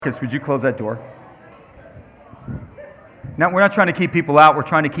Marcus, would you close that door? Now, we're not trying to keep people out. We're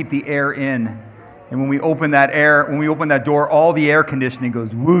trying to keep the air in. And when we open that door, all the air conditioning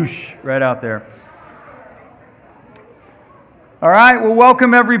goes whoosh right out there. All right, well,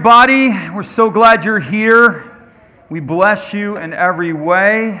 welcome everybody. We're so glad you're here. We bless you in every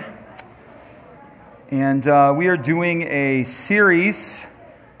way. And we are doing a series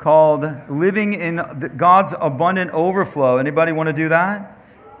called Living in God's Abundant Overflow. Anybody want to do that?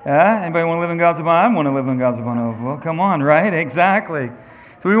 Yeah? Anybody want to live in God's abundant? I want to live in God's abundant overflow. Come on, right? Exactly.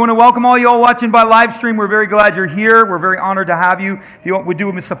 So we want to welcome all you all watching by live stream. We're very glad you're here. We're very honored to have you. If you would do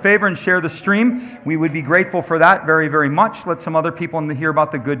us a favor and share the stream, we would be grateful for that very, very much. Let some other people hear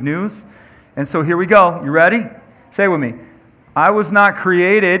about the good news. And so here we go. You ready? Say it with me. I was not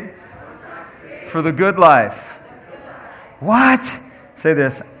created for the good life. What? Say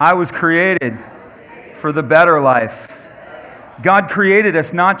this. I was created for the better life. God created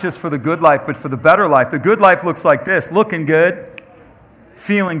us not just for the good life, but for the better life. The good life looks like this: looking good,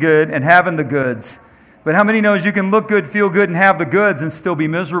 feeling good, and having the goods. But how many knows you can look good, feel good, and have the goods and still be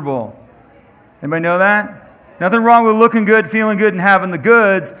miserable? Anybody know that? Nothing wrong with looking good, feeling good, and having the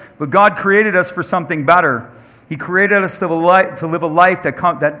goods, but God created us for something better. He created us to live a life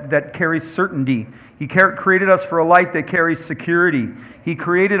that carries certainty. He created us for a life that carries security. He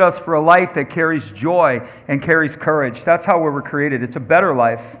created us for a life that carries joy and carries courage. That's how we were created. It's a better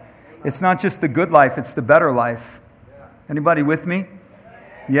life. It's not just the good life, it's the better life. Anybody with me?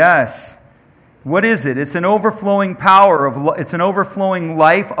 Yes. What is it? It's an overflowing it's an overflowing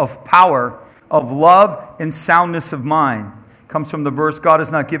life of power, of love and soundness of mind. Comes from the verse, God has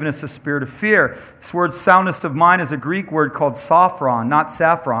not given us a spirit of fear. This word soundness of mind is a Greek word called sophron, not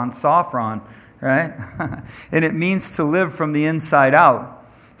saffron, sophron, right? And it means to live from the inside out.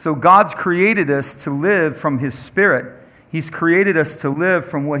 So God's created us to live from His Spirit. He's created us to live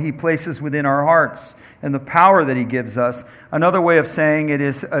from what He places within our hearts and the power that He gives us. Another way of saying it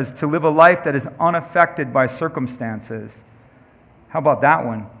is to live a life that is unaffected by circumstances. How about that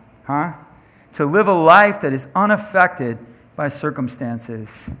one? Huh? To live a life that is unaffected by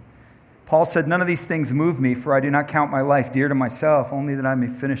circumstances. Paul said, none of these things move me, for I do not count my life dear to myself, only that I may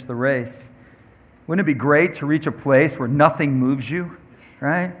finish the race. Wouldn't it be great to reach a place where nothing moves you,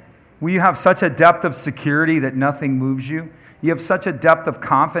 right? Will you have such a depth of security that nothing moves you? You have such a depth of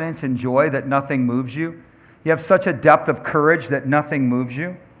confidence and joy that nothing moves you? You have such a depth of courage that nothing moves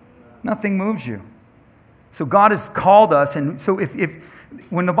you? Nothing moves you. So God has called us, and so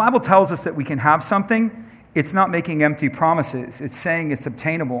when the Bible tells us that we can have something, it's not making empty promises. It's saying it's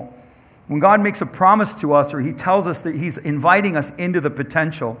obtainable. When God makes a promise to us, or He tells us that He's inviting us into the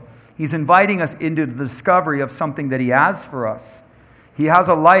potential, He's inviting us into the discovery of something that He has for us. He has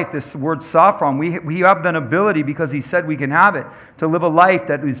a life, this word sophron, we have an ability, because He said we can have it, to live a life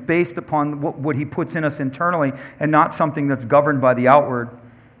that is based upon what He puts in us internally and not something that's governed by the outward.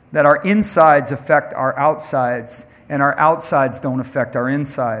 That our insides affect our outsides and our outsides don't affect our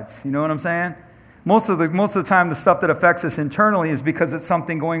insides. You know what I'm saying? Most of the time, the stuff that affects us internally is because it's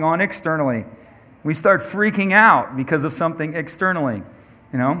something going on externally. We start freaking out because of something externally,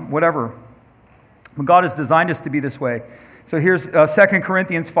 whatever. But God has designed us to be this way. So here's 2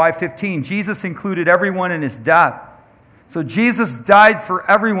 Corinthians 5:15. Jesus included everyone in His death. So Jesus died for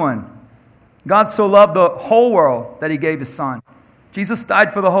everyone. God so loved the whole world that He gave His Son. Jesus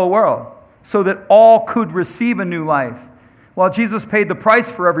died for the whole world so that all could receive a new life. While Jesus paid the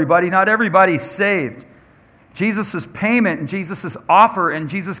price for everybody, not everybody's saved. Jesus' payment and Jesus' offer and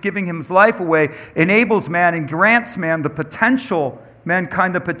Jesus giving His life away enables man and grants mankind the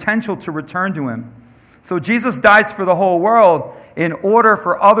potential to return to Him. So Jesus dies for the whole world in order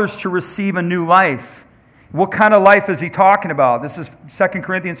for others to receive a new life. What kind of life is He talking about? This is 2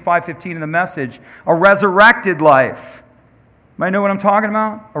 Corinthians 5:15 in the Message. A resurrected life. Might know what I'm talking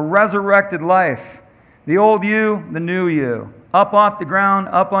about? A resurrected life. The old you, the new you. Up off the ground,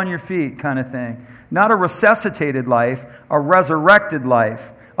 up on your feet kind of thing. Not a resuscitated life, a resurrected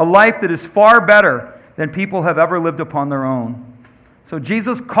life. A life that is far better than people have ever lived upon their own. So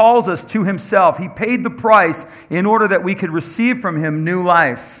Jesus calls us to Himself. He paid the price in order that we could receive from Him new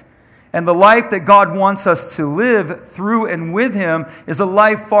life. And the life that God wants us to live through and with Him is a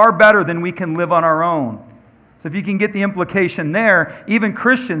life far better than we can live on our own. So if you can get the implication there, even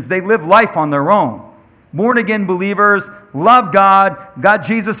Christians, they live life on their own. Born-again believers love God, got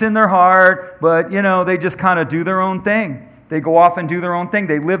Jesus in their heart, but, they just kind of do their own thing. They go off and do their own thing.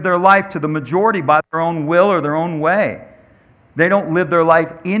 They live their life to the majority by their own will or their own way. They don't live their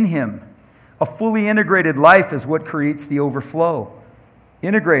life in Him. A fully integrated life is what creates the overflow.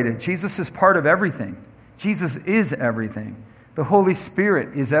 Integrated. Jesus is part of everything. Jesus is everything. The Holy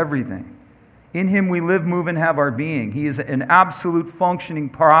Spirit is everything. In him we live, move, and have our being. He is an absolute functioning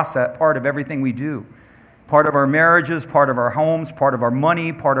process, part of everything we do. Part of our marriages, part of our homes, part of our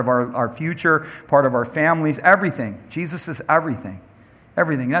money, part of our future, part of our families, everything. Jesus is everything.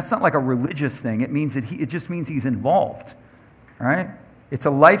 Everything. That's not like a religious thing. It just means he's involved. Right? It's a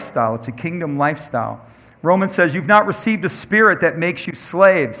lifestyle. It's a kingdom lifestyle. Romans says you've not received a spirit that makes you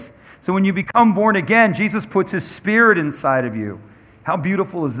slaves. So when you become born again, Jesus puts his spirit inside of you. How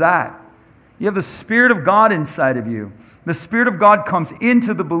beautiful is that? You have the Spirit of God inside of you. The Spirit of God comes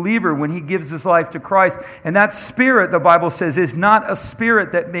into the believer when he gives his life to Christ. And that spirit, the Bible says, is not a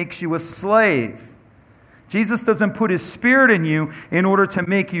spirit that makes you a slave. Jesus doesn't put his spirit in you in order to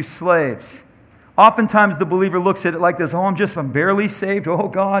make you slaves. Oftentimes the believer looks at it like this, I'm barely saved. Oh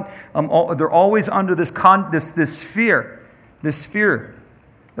God, they're always under this fear. This fear.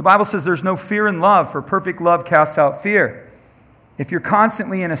 The Bible says there's no fear in love, for perfect love casts out fear. If you're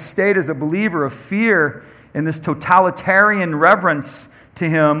constantly in a state as a believer of fear and this totalitarian reverence to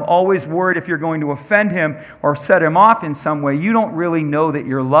him, always worried if you're going to offend him or set him off in some way, you don't really know that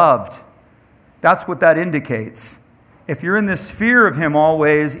you're loved. That's what that indicates. If you're in this fear of him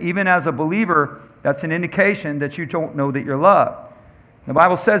always, even as a believer, that's an indication that you don't know that you're loved. The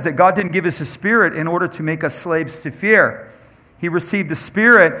Bible says that God didn't give us a spirit in order to make us slaves to fear. He received the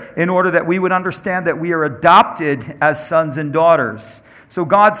Spirit in order that we would understand that we are adopted as sons and daughters. So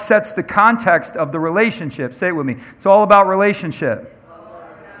God sets the context of the relationship. Say it with me. It's all about relationship.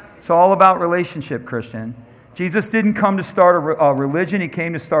 It's all about relationship, Christian. Jesus didn't come to start a religion. He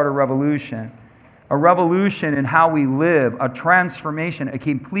came to start a revolution. A revolution in how we live, a transformation, a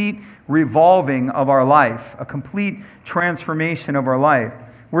complete revolving of our life, a complete transformation of our life.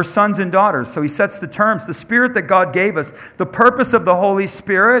 We're sons and daughters. So he sets the terms. The Spirit that God gave us, the purpose of the Holy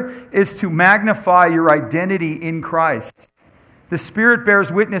Spirit is to magnify your identity in Christ. The Spirit bears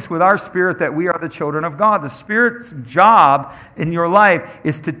witness with our spirit that we are the children of God. The Spirit's job in your life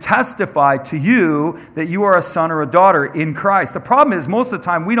is to testify to you that you are a son or a daughter in Christ. The problem is most of the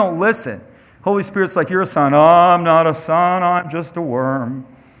time we don't listen. Holy Spirit's like, you're a son. Oh, I'm not a son. I'm just a worm.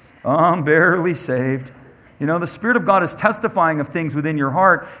 I'm barely saved. You know, the Spirit of God is testifying of things within your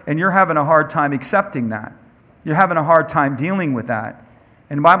heart, and you're having a hard time accepting that. You're having a hard time dealing with that.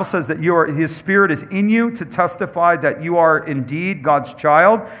 And the Bible says that His Spirit is in you to testify that you are indeed God's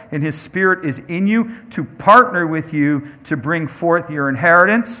child, and His Spirit is in you to partner with you to bring forth your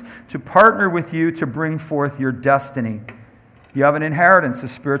inheritance, to partner with you to bring forth your destiny. You have an inheritance, a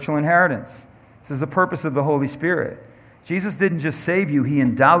spiritual inheritance. This is the purpose of the Holy Spirit. Jesus didn't just save you, He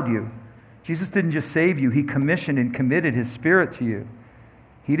endowed you. Jesus didn't just save you, He commissioned and committed His Spirit to you.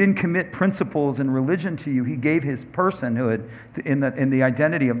 He didn't commit principles and religion to you. He gave His personhood in the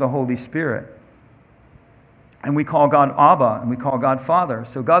identity of the Holy Spirit. And we call God Abba, and we call God Father.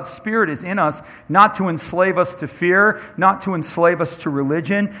 So God's Spirit is in us not to enslave us to fear, not to enslave us to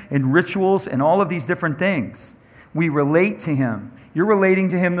religion and rituals and all of these different things. We relate to Him. You're relating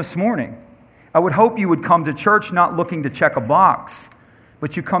to Him this morning. I would hope you would come to church not looking to check a box,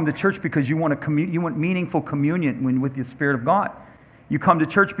 but you come to church because you want meaningful communion with the Spirit of God. You come to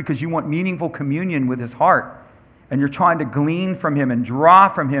church because you want meaningful communion with His heart. And you're trying to glean from Him and draw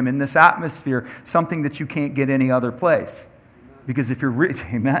from Him in this atmosphere something that you can't get any other place. Because if you're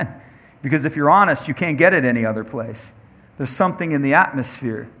amen. Because if you're honest, you can't get it any other place. There's something in the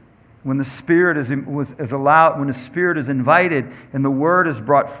atmosphere. When the Spirit is allowed, when the Spirit is invited and the Word is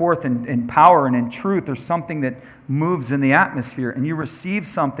brought forth in power and in truth, there's something that moves in the atmosphere, and you receive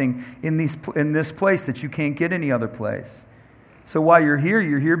something in this place that you can't get any other place. So while you're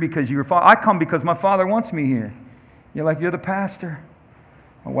here because I come because my Father wants me here. You're like, you're the pastor.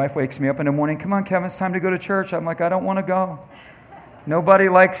 My wife wakes me up in the morning, come on, Kevin, it's time to go to church. I'm like, I don't want to go. Nobody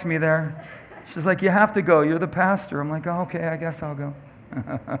likes me there. She's like, you have to go. You're the pastor. I'm like, oh, okay, I guess I'll go.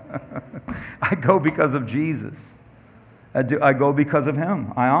 I go because of Jesus. I go because of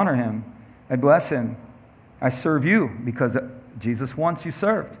Him. I honor Him. I bless Him. I serve you because Jesus wants you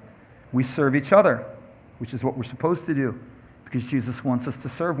served. We serve each other, which is what we're supposed to do, because Jesus wants us to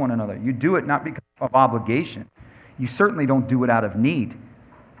serve one another. You do it not because of obligation. You certainly don't do it out of need.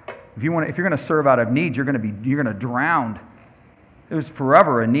 If you're going to serve out of need, you're going to drown. There's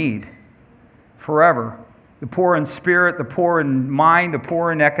forever a need. Forever. The poor in spirit, the poor in mind, the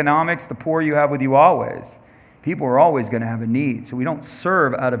poor in economics, the poor you have with you always. People are always going to have a need. So we don't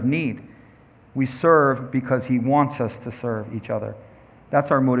serve out of need. We serve because He wants us to serve each other. That's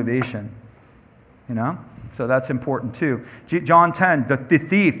our motivation. You know? So that's important too. John 10, the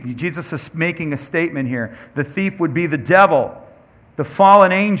thief. Jesus is making a statement here. The thief would be the devil, the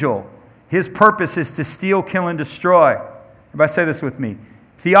fallen angel. His purpose is to steal, kill, and destroy. Everybody say this with me.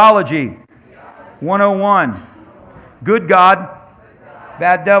 Theology 101. Good God,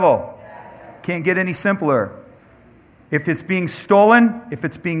 bad devil. Can't get any simpler. If it's being stolen, if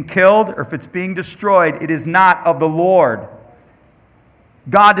it's being killed, or if it's being destroyed, it is not of the Lord.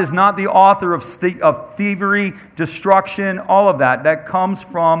 God is not the author of thievery, destruction, all of that. That comes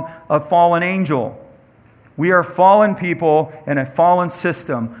from a fallen angel. We are fallen people in a fallen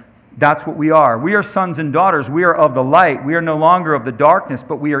system. That's what we are. We are sons and daughters. We are of the light. We are no longer of the darkness,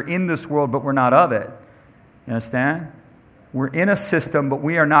 but we are in this world, but we're not of it. You understand? We're in a system, but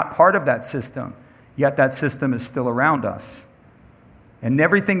we are not part of that system. Yet that system is still around us. And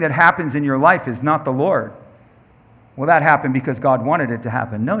everything that happens in your life is not the Lord. Well, that happened because God wanted it to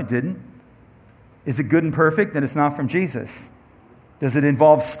happen. No, it didn't. Is it good and perfect? Then it's not from Jesus. Does it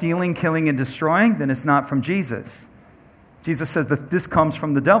involve stealing, killing, and destroying? Then it's not from Jesus. Jesus says that this comes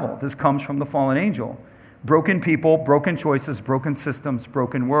from the devil. This comes from the fallen angel. Broken people, broken choices, broken systems,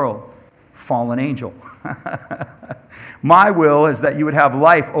 broken world. Fallen angel. My will is that you would have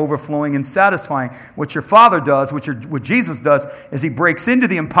life overflowing and satisfying. What your Father does, what Jesus does, is he breaks into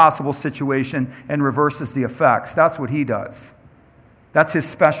the impossible situation and reverses the effects. That's what he does. That's his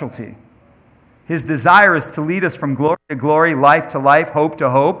specialty. His desire is to lead us from glory to glory, life to life, hope to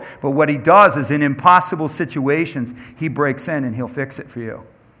hope. But what he does is in impossible situations, he breaks in and he'll fix it for you.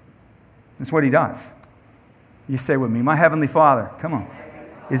 That's what he does. You say with me, my Heavenly Father, come on,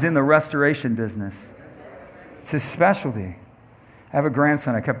 is in the restoration business. It's his specialty. I have a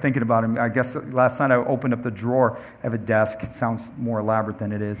grandson. I kept thinking about him. I guess last night I opened up the drawer. I have a desk. It sounds more elaborate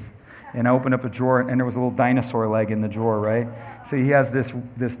than it is. And I opened up a drawer, and there was a little dinosaur leg in the drawer, right? So he has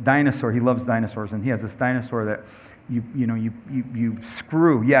this dinosaur. He loves dinosaurs, and he has this dinosaur that you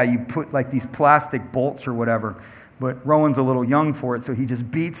screw. Yeah, you put like these plastic bolts or whatever. But Rowan's a little young for it, so he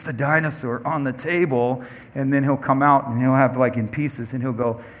just beats the dinosaur on the table, and then he'll come out and he'll have like in pieces, and he'll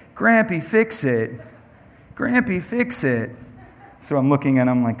go, "Grampy, fix it. Grampy, fix it." So I'm looking at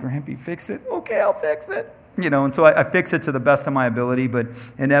him like, "Grampy, fix it? Okay, I'll fix it." And so I fix it to the best of my ability, but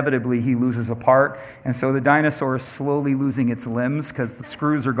inevitably he loses a part. And so the dinosaur is slowly losing its limbs because the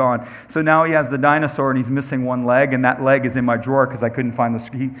screws are gone. So now he has the dinosaur and he's missing one leg, and that leg is in my drawer because I couldn't find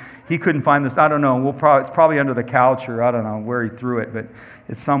he couldn't find this. I don't know. It's probably under the couch, or I don't know where he threw it, but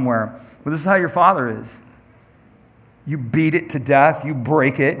it's somewhere. But this is how your Father is. You beat it to death. You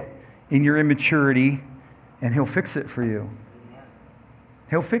break it in your immaturity, and he'll fix it for you.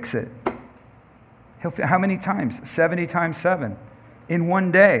 He'll fix it. How many times? 70 times 7 in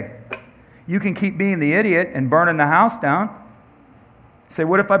one day. You can keep being the idiot and burning the house down. Say,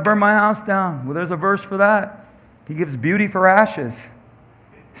 what if I burn my house down? Well, there's a verse for that. He gives beauty for ashes.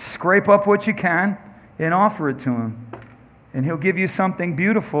 Scrape up what you can and offer it to him. And he'll give you something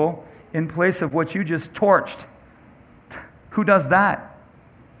beautiful in place of what you just torched. Who does that?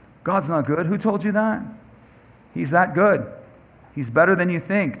 God's not good. Who told you that? He's that good. He's better than you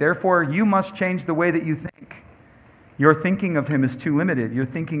think. Therefore, you must change the way that you think. Your thinking of him is too limited. Your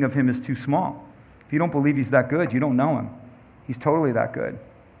thinking of him is too small. If you don't believe he's that good, you don't know him. He's totally that good.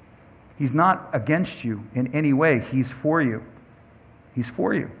 He's not against you in any way. He's for you. He's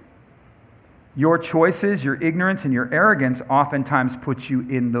for you. Your choices, your ignorance, and your arrogance oftentimes put you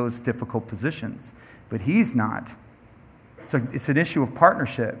in those difficult positions. But he's not. It's an issue of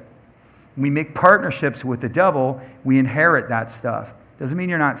partnership. When we make partnerships with the devil, we inherit that stuff. Doesn't mean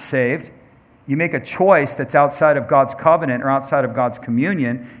you're not saved. You make a choice that's outside of God's covenant or outside of God's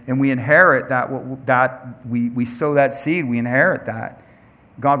communion, and we inherit we sow that seed, we inherit that.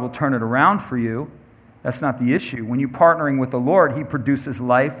 God will turn it around for you. That's not the issue. When you're partnering with the Lord, he produces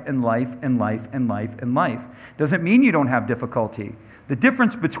life and life and life and life and life. Doesn't mean you don't have difficulty. The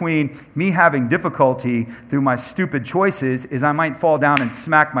difference between me having difficulty through my stupid choices is I might fall down and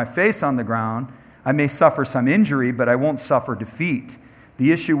smack my face on the ground. I may suffer some injury, but I won't suffer defeat.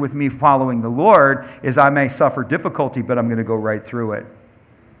 The issue with me following the Lord is I may suffer difficulty, but I'm going to go right through it.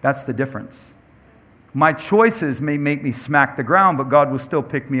 That's the difference. My choices may make me smack the ground, but God will still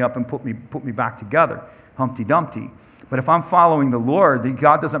pick me up and put me back together. Humpty Dumpty. But if I'm following the Lord, then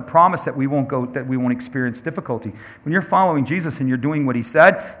God doesn't promise that we won't experience difficulty. When you're following Jesus and you're doing what he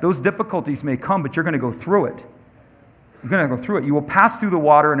said, those difficulties may come, but you're going to go through it. You're going to go through it. You will pass through the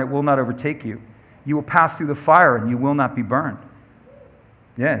water and it will not overtake you. You will pass through the fire and you will not be burned.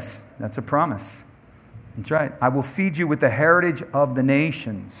 Yes, that's a promise. That's right. I will feed you with the heritage of the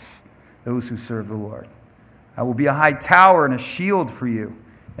nations, those who serve the Lord. I will be a high tower and a shield for you.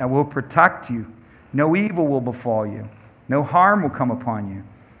 I will protect you. No evil will befall you. No harm will come upon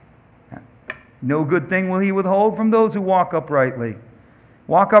you. No good thing will he withhold from those who walk uprightly.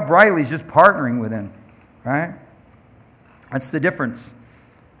 Walk uprightly is just partnering with him, right? That's the difference.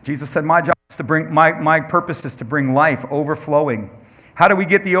 Jesus said, my job is to bring, my purpose is to bring life, overflowing. How do we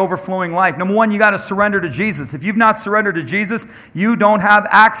get the overflowing life? Number one, you got to surrender to Jesus. If you've not surrendered to Jesus, you don't have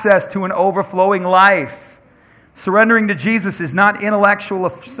access to an overflowing life. Surrendering to Jesus is not intellectual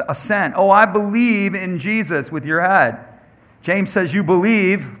assent. Oh, I believe in Jesus with your head. James says you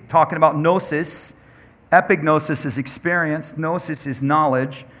believe, talking about gnosis. Epignosis is experience. Gnosis is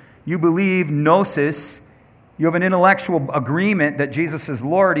knowledge. You believe gnosis. You have an intellectual agreement that Jesus is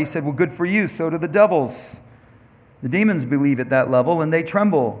Lord. He said, well, good for you. So do the devils. The demons believe at that level and they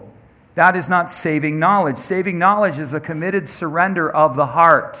tremble. That is not saving knowledge. Saving knowledge is a committed surrender of the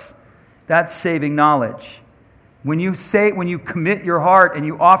heart. That's saving knowledge. When you commit your heart and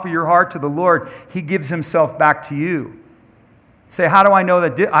you offer your heart to the Lord, He gives Himself back to you. Say, how do I know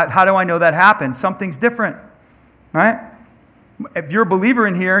that happened? Something's different, right? If you're a believer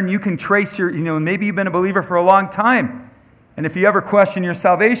in here and you can trace maybe you've been a believer for a long time. And if you ever question your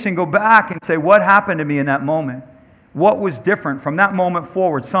salvation, go back and say, what happened to me in that moment? What was different? From that moment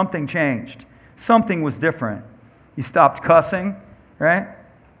forward, something changed. Something was different. You stopped cussing, right?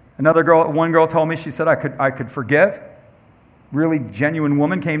 One girl told me, she said, I could forgive. Really genuine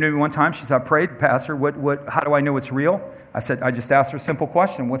woman came to me one time. She said, I prayed, Pastor, how do I know it's real? I said, I just asked her a simple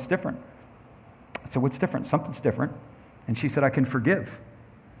question. What's different? I said, what's different? Something's different. And she said, I can forgive.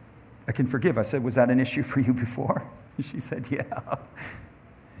 I can forgive. I said, was that an issue for you before? She said, yeah.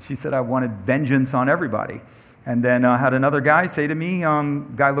 She said, I wanted vengeance on everybody. And then I had another guy say to me,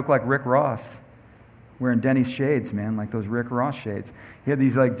 guy looked like Rick Ross, wearing Denny's shades, man, like those Rick Ross shades. He had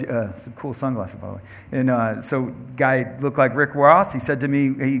these some cool sunglasses, by the way. And so guy looked like Rick Ross. He said to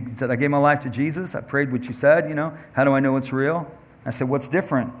me, I gave my life to Jesus. I prayed what you said, How do I know it's real? I said, what's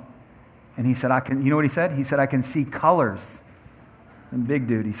different? And he said, you know what he said? He said, I can see colors. And big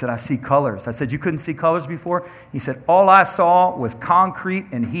dude, he said, I see colors. I said, you couldn't see colors before? He said, all I saw was concrete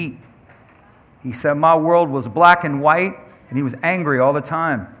and heat. He said, my world was black and white, and he was angry all the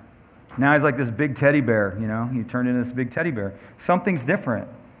time. Now he's like this big teddy bear, He turned into this big teddy bear. Something's different.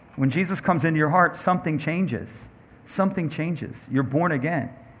 When Jesus comes into your heart, something changes. Something changes. You're born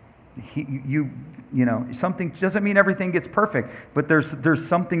again. Something doesn't mean everything gets perfect, but there's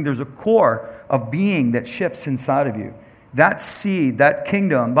a core of being that shifts inside of you. That seed, that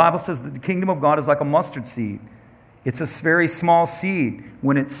kingdom, the Bible says that the kingdom of God is like a mustard seed. It's a very small seed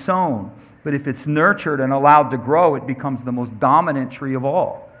when it's sown, but if it's nurtured and allowed to grow, it becomes the most dominant tree of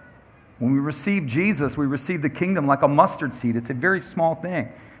all. When we receive Jesus, we receive the kingdom like a mustard seed. It's a very small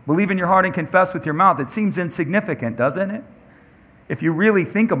thing. Believe in your heart and confess with your mouth. It seems insignificant, doesn't it? If you really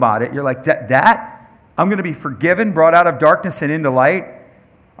think about it, you're like, that? I'm going to be forgiven, brought out of darkness and into light.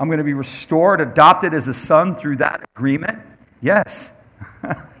 I'm going to be restored, adopted as a son through that agreement. Yes.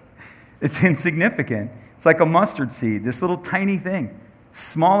 It's insignificant. It's like a mustard seed, this little tiny thing.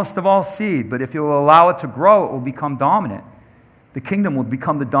 Smallest of all seed, but if you'll allow it to grow, it will become dominant. The kingdom will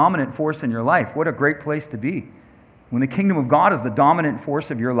become the dominant force in your life. What a great place to be. When the kingdom of God is the dominant force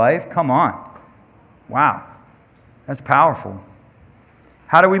of your life, come on. Wow. That's powerful.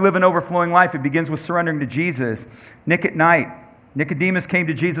 How do we live an overflowing life? It begins with surrendering to Jesus. Nick at Night. Nicodemus came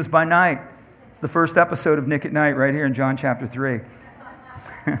to Jesus by night. It's the first episode of Nick at Night right here in John chapter 3.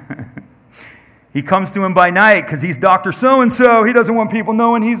 He comes to him by night because he's Dr. So-and-so. He doesn't want people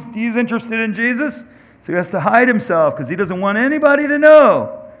knowing he's interested in Jesus. So he has to hide himself because he doesn't want anybody to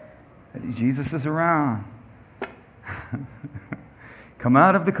know that Jesus is around. Come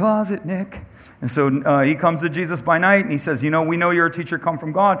out of the closet, Nick. And so he comes to Jesus by night and he says, we know you're a teacher come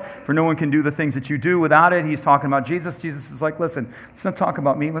from God, for no one can do the things that you do without it. He's talking about Jesus. Jesus is like, listen, let's not talk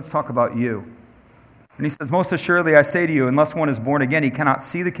about me. Let's talk about you. And he says, most assuredly, I say to you, unless one is born again, he cannot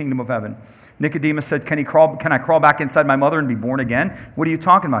see the kingdom of heaven. Nicodemus said, can I crawl back inside my mother and be born again? What are you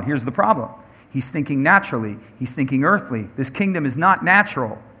talking about? Here's the problem. He's thinking naturally. He's thinking earthly. This kingdom is not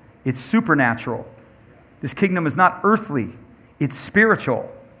natural. It's supernatural. This kingdom is not earthly. It's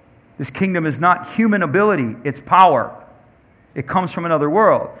spiritual. This kingdom is not human ability. It's power. It comes from another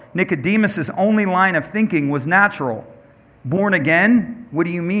world. Nicodemus' only line of thinking was natural. Born again? What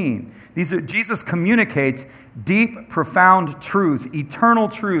do you mean? Jesus communicates deep, profound truths, eternal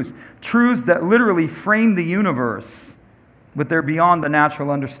truths, truths that literally frame the universe, but they're beyond the natural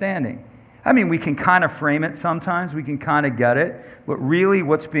understanding. I mean, we can kind of frame it sometimes, we can kind of get it, but really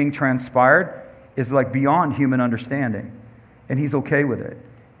what's being transpired is like beyond human understanding, and he's okay with it.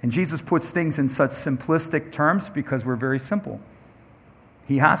 And Jesus puts things in such simplistic terms because we're very simple.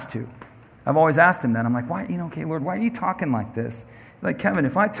 He has to. I've always asked him that. I'm like, why, okay, Lord, why are you talking like this? Like, Kevin,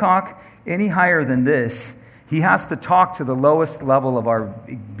 if I talk any higher than this, he has to talk to the lowest level of our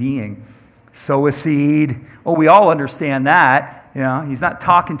being Sow a seed. Oh, we all understand that. He's not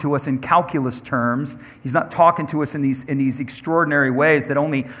talking to us in calculus terms. He's not talking to us in these extraordinary ways that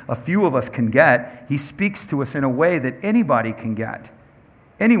only a few of us can get. He speaks to us in a way that anybody can get.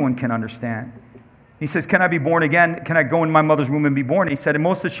 Anyone can understand. He says, can I be born again? Can I go in my mother's womb and be born? And he said, and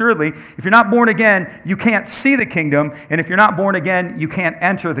most assuredly, if you're not born again, you can't see the kingdom. And if you're not born again, you can't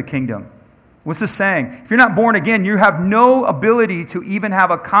enter the kingdom. What's this saying? If you're not born again, you have no ability to even have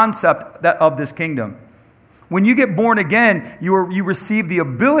a concept of this kingdom. When you get born again, you receive the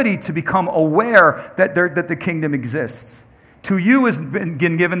ability to become aware that the kingdom exists. To you has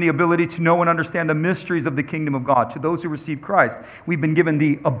been given the ability to know and understand the mysteries of the kingdom of God. To those who receive Christ, we've been given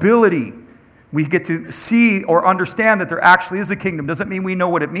the ability. We get to see or understand that there actually is a kingdom. Doesn't mean we know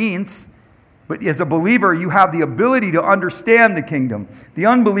what it means. But as a believer, you have the ability to understand the kingdom. The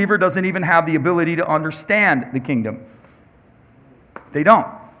unbeliever doesn't even have the ability to understand the kingdom. They don't,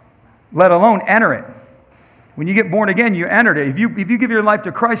 let alone enter it. When you get born again, you entered it. If you give your life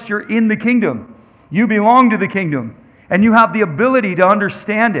to Christ, you're in the kingdom. You belong to the kingdom. And you have the ability to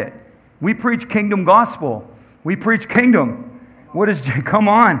understand it. We preach kingdom gospel. We preach kingdom. Come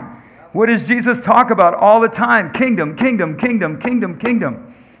on. What does Jesus talk about all the time? Kingdom, kingdom, kingdom, kingdom,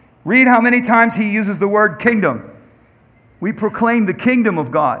 kingdom. Read how many times he uses the word kingdom. We proclaim the kingdom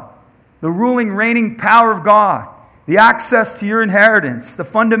of God, the ruling, reigning power of God, the access to your inheritance, the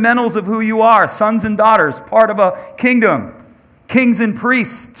fundamentals of who you are, sons and daughters, part of a kingdom, kings and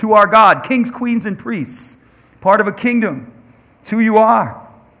priests to our God, kings, queens, and priests, part of a kingdom. It's who you are.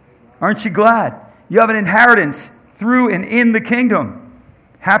 Aren't you glad? You have an inheritance through and in the kingdom.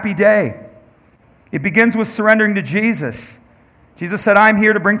 Happy day. It begins with surrendering to Jesus. Jesus said, I'm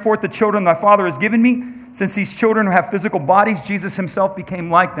here to bring forth the children my Father has given me. Since these children have physical bodies, Jesus himself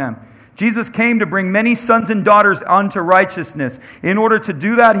became like them. Jesus came to bring many sons and daughters unto righteousness. In order to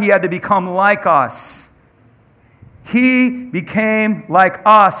do that, he had to become like us. He became like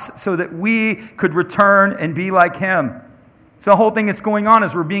us so that we could return and be like him. So the whole thing that's going on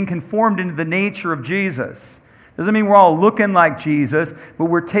is we're being conformed into the nature of Jesus. Doesn't mean we're all looking like Jesus, but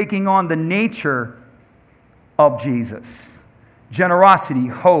we're taking on the nature of Jesus. Generosity,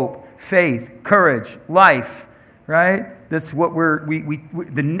 hope, faith, courage, life, right? That's what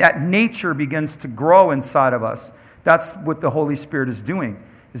that nature begins to grow inside of us. That's what the Holy Spirit is doing,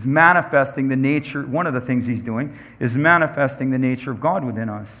 is manifesting the nature. One of the things he's doing is manifesting the nature of God within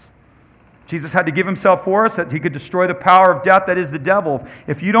us. Jesus had to give himself for us that he could destroy the power of death that is the devil.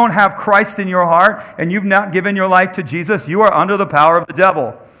 If you don't have Christ in your heart and you've not given your life to Jesus, you are under the power of the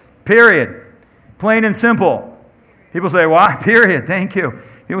devil. Period. Plain and simple. People say, why? Period. Thank you.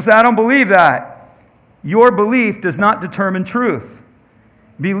 People say, I don't believe that. Your belief does not determine truth.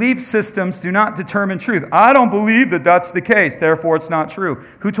 Belief systems do not determine truth. I don't believe that that's the case, therefore it's not true.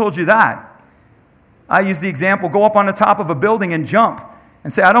 Who told you that? I use the example, go up on the top of a building and jump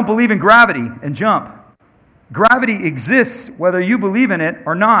and say, I don't believe in gravity, and jump. Gravity exists whether you believe in it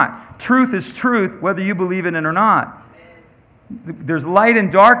or not. Truth is truth whether you believe in it or not. There's light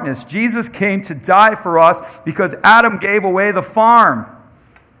and darkness. Jesus came to die for us because Adam gave away the farm.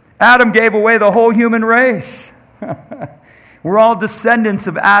 Adam gave away the whole human race. We're all descendants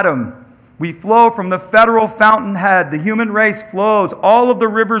of Adam. We flow from the federal fountainhead. The human race flows. All of the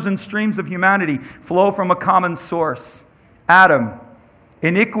rivers and streams of humanity flow from a common source, Adam.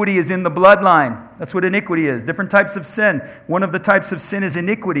 Iniquity is in the bloodline. That's what iniquity is. Different types of sin. One of the types of sin is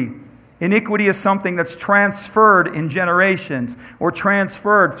iniquity. Iniquity is something that's transferred in generations or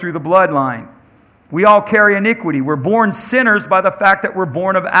transferred through the bloodline. We all carry iniquity. We're born sinners by the fact that we're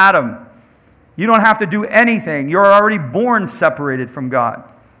born of Adam. You don't have to do anything. You're already born separated from God.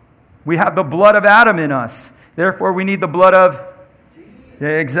 We have the blood of Adam in us. Therefore, we need the blood of Jesus.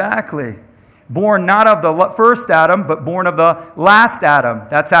 Exactly. Born not of the first Adam, but born of the last Adam.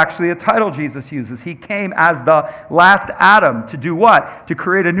 That's actually a title Jesus uses. He came as the last Adam to do what? To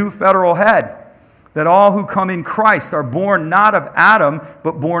create a new federal head. That all who come in Christ are born not of Adam,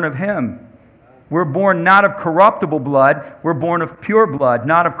 but born of him. We're born not of corruptible blood. We're born of pure blood.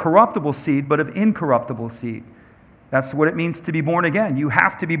 Not of corruptible seed, but of incorruptible seed. That's what it means to be born again. You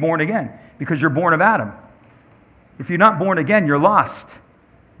have to be born again because you're born of Adam. If you're not born again, you're lost.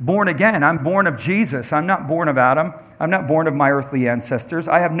 Born again, I'm born of Jesus. I'm not born of Adam. I'm not born of my earthly ancestors.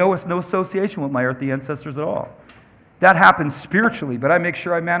 I have no association with my earthly ancestors at all. That happens spiritually, but I make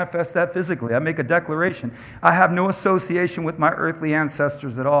sure I manifest that physically. I make a declaration. I have no association with my earthly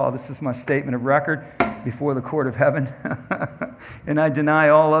ancestors at all. This is my statement of record before the court of heaven. And I deny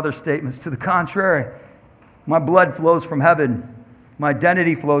all other statements to the contrary. My blood flows from heaven. My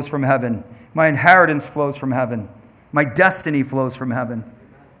identity flows from heaven. My inheritance flows from heaven. My destiny flows from heaven.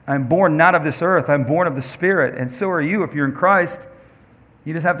 I'm born not of this earth. I'm born of the Spirit. And so are you if you're in Christ.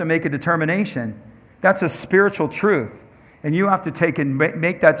 You just have to make a determination. That's a spiritual truth. And you have to take and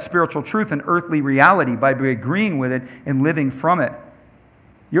make that spiritual truth an earthly reality by agreeing with it and living from it.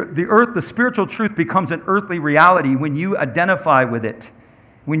 The spiritual truth becomes an earthly reality when you identify with it,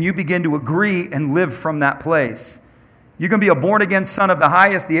 when you begin to agree and live from that place. You can be a born-again son of the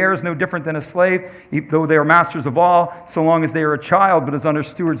highest. The heir is no different than a slave, though they are masters of all, so long as they are a child, but is under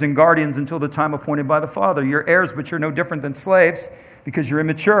stewards and guardians until the time appointed by the Father. You're heirs, but you're no different than slaves because you're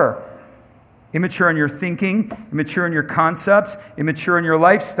immature. Immature in your thinking, immature in your concepts, immature in your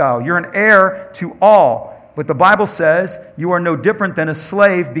lifestyle. You're an heir to all. But the Bible says you are no different than a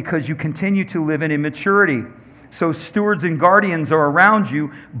slave because you continue to live in immaturity. So stewards and guardians are around you,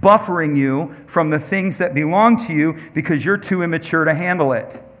 buffering you from the things that belong to you because you're too immature to handle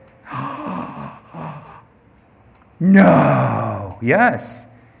it. No.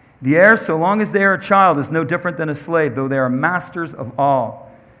 Yes. The heir, so long as they are a child, is no different than a slave, though they are masters of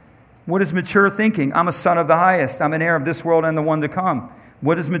all. What is mature thinking? I'm a son of the highest. I'm an heir of this world and the one to come.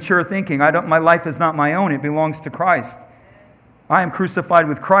 What is mature thinking? My life is not my own. It belongs to Christ. I am crucified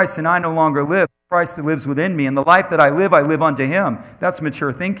with Christ, and I no longer live. Christ that lives within me. And the life that I live unto him. That's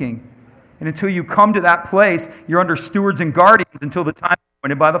mature thinking. And until you come to that place, you're under stewards and guardians until the time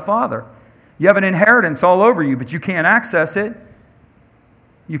appointed by the Father. You have an inheritance all over you, but you can't access it.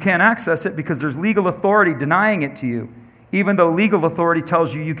 You can't access it because there's legal authority denying it to you, even though legal authority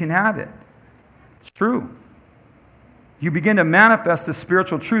tells you you can have it. It's true. You begin to manifest the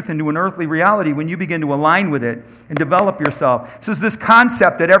spiritual truth into an earthly reality when you begin to align with it and develop yourself. So this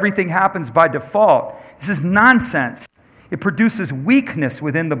concept that everything happens by default, this is nonsense. It produces weakness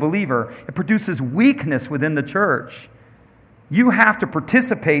within the believer. It produces weakness within the church. You have to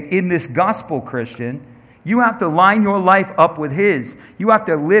participate in this gospel, Christian. You have to line your life up with his. You have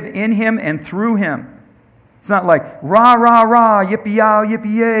to live in him and through him. It's not like rah, rah, rah, yippee-yow,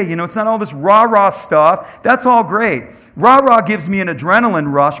 yippee-yay. It's not all this rah-rah stuff. That's all great. Rah-rah gives me an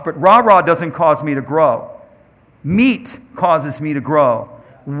adrenaline rush, but rah-rah doesn't cause me to grow. Meat causes me to grow.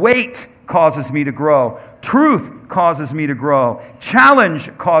 Weight causes me to grow. Truth causes me to grow.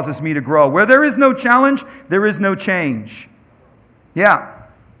 Challenge causes me to grow. Where there is no challenge, there is no change. Yeah,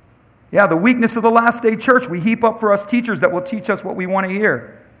 the weakness of the last day church, we heap up for us teachers that will teach us what we want to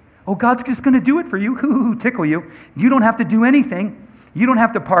hear. Oh, God's just going to do it for you. Tickle you. You don't have to do anything. You don't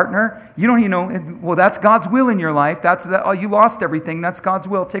have to partner. You don't, well, that's God's will in your life. You lost everything. That's God's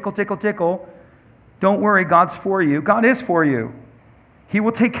will. Tickle, tickle, tickle. Don't worry. God's for you. God is for you. He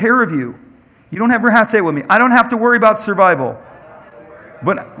will take care of you. You don't ever have to say it with me. I don't have to worry about survival.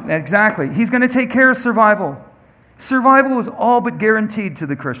 But exactly. He's going to take care of survival. Survival is all but guaranteed to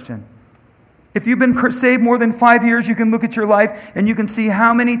the Christian. If you've been saved more than 5 years, you can look at your life and you can see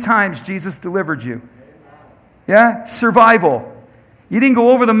how many times Jesus delivered you. Yeah? Survival. You didn't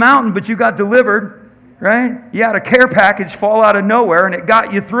go over the mountain, but you got delivered, right? You had a care package fall out of nowhere and it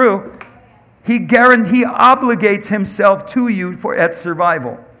got you through. He obligates himself to you at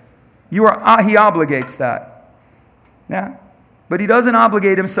survival. He obligates that. Yeah? But he doesn't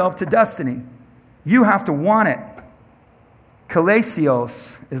obligate himself to destiny. You have to want it.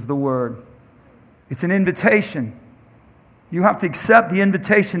 Kalesios is the word. It's an invitation. You have to accept the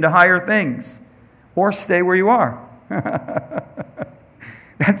invitation to higher things or stay where you are.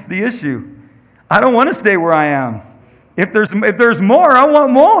 That's the issue. I don't want to stay where I am. If there's more, I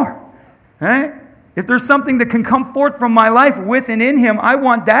want more. Right? If there's something that can come forth from my life with and in him, I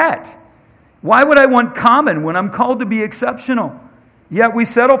want that. Why would I want common when I'm called to be exceptional? Yet we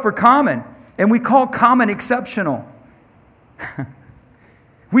settle for common, and we call common exceptional.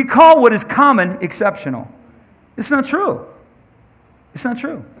 We call what is common exceptional. It's not true. It's not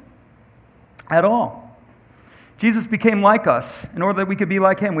true at all. Jesus became like us. In order that we could be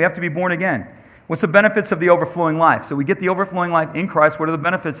like him, we have to be born again. What's the benefits of the overflowing life? So we get the overflowing life in Christ. What are the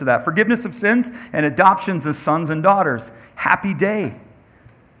benefits of that? Forgiveness of sins and adoptions as sons and daughters. Happy day.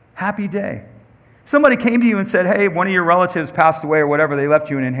 Happy day. Somebody came to you and said, hey, one of your relatives passed away or whatever, they left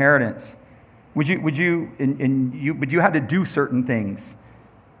you an inheritance. But you had to do certain things.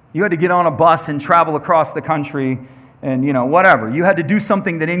 You had to get on a bus and travel across the country and, whatever. You had to do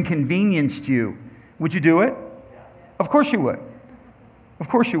something that inconvenienced you. Would you do it? Of course you would. Of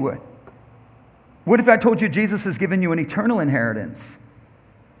course you would. What if I told you Jesus has given you an eternal inheritance,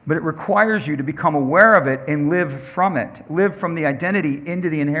 but it requires you to become aware of it and live from it, live from the identity into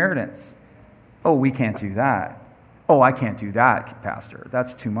the inheritance? Oh, we can't do that. Oh, I can't do that, Pastor.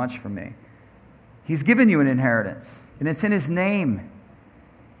 That's too much for me. He's given you an inheritance, and it's in his name.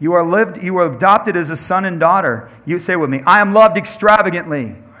 You are adopted as a son and daughter. You say with me, I am loved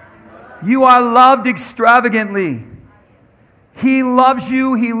extravagantly. You are loved extravagantly. He loves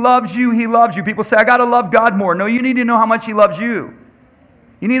you, He loves you, He loves you. People say, I got to love God more. No, you need to know how much He loves you.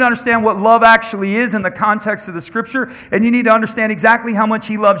 You need to understand what love actually is in the context of the Scripture, and you need to understand exactly how much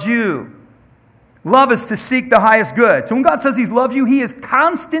He loves you. Love is to seek the highest good. So when God says He's loved you, He is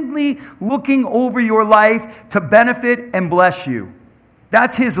constantly looking over your life to benefit and bless you.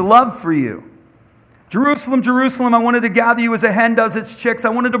 That's His love for you. Jerusalem, Jerusalem, I wanted to gather you as a hen does its chicks. I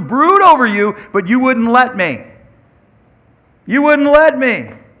wanted to brood over you, but you wouldn't let me. You wouldn't let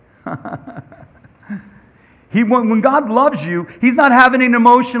me. When God loves you, He's not having an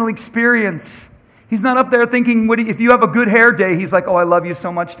emotional experience. He's not up there thinking, if you have a good hair day, He's like, oh, I love you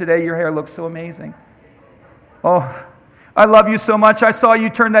so much today. Your hair looks so amazing. Oh, I love you so much. I saw you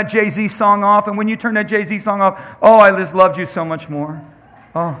turn that Jay-Z song off. And when you turn that Jay-Z song off, oh, I just loved you so much more.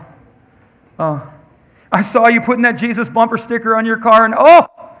 Oh. I saw you putting that Jesus bumper sticker on your car. And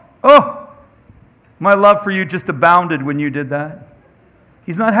my love for you just abounded when you did that.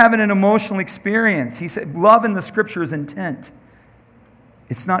 He's not having an emotional experience. He said, love in the Scripture is intent.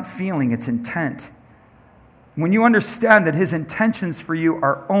 It's not feeling, it's intent. When you understand that His intentions for you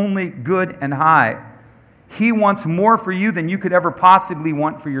are only good and high, He wants more for you than you could ever possibly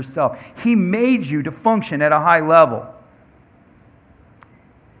want for yourself. He made you to function at a high level.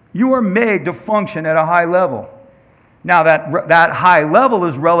 You are made to function at a high level. Now, that high level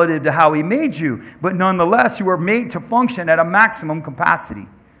is relative to how He made you, but nonetheless, you are made to function at a maximum capacity.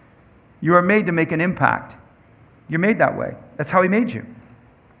 You are made to make an impact. You're made that way. That's how He made you.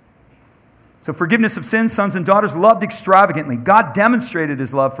 So forgiveness of sins, sons and daughters, loved extravagantly. God demonstrated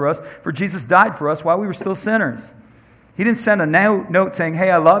His love for us, for Jesus died for us while we were still sinners. He didn't send a note saying,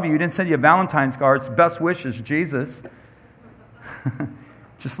 hey, I love you. He didn't send you a Valentine's card. It's best wishes, Jesus.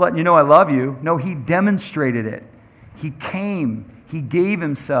 Just letting you know I love you. No, He demonstrated it. He came. He gave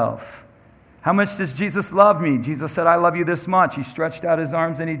Himself. How much does Jesus love me? Jesus said, I love you this much. He stretched out His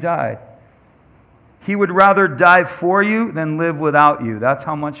arms and He died. He would rather die for you than live without you. That's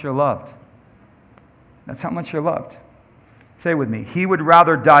how much you're loved. That's how much you're loved. Say it with me. He would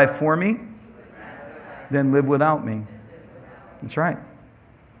rather die for me than live without me. That's right.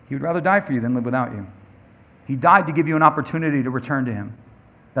 He would rather die for you than live without you. He died to give you an opportunity to return to Him.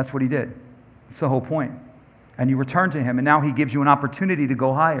 That's what He did. That's the whole point. And you return to Him, and now He gives you an opportunity to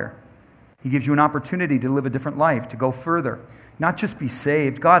go higher. He gives you an opportunity to live a different life, to go further. Not just be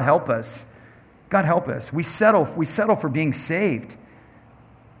saved. God help us. God help us. We settle for being saved.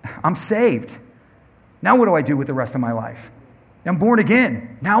 I'm saved. Now what do I do with the rest of my life? I'm born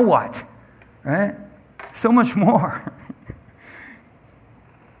again. Now what? Right? So much more.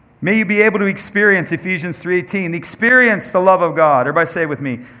 May you be able to experience Ephesians 3:18. Experience the love of God. Everybody say it with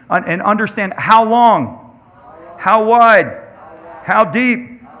me. And understand how long, how wide, how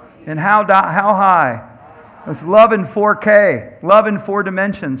deep, and how high. It's love in 4K. Love in 4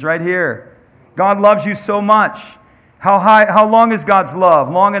 dimensions right here. God loves you so much. How long is God's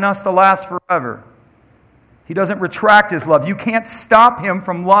love? Long enough to last forever. He doesn't retract His love. You can't stop Him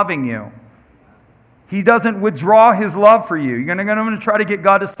from loving you. He doesn't withdraw His love for you. You're going to try to get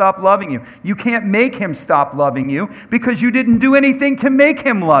God to stop loving you. You can't make Him stop loving you because you didn't do anything to make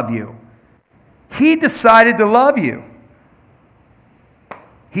Him love you. He decided to love you.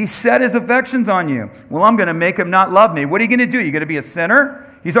 He set His affections on you. Well, I'm going to make Him not love me. What are you going to do? You're going to be a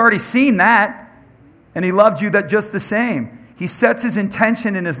sinner? He's already seen that. And He loved you that just the same. He sets His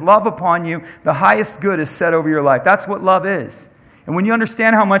intention and His love upon you. The highest good is set over your life. That's what love is. And when you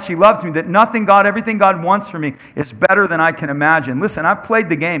understand how much He loves me, that everything God wants for me is better than I can imagine. Listen, I've played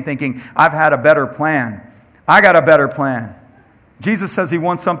the game thinking I've had a better plan. I got a better plan. Jesus says He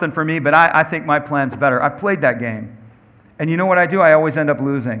wants something for me, but I think my plan's better. I've played that game. And you know what I do? I always end up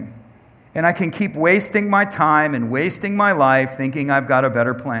losing. And I can keep wasting my time and wasting my life thinking I've got a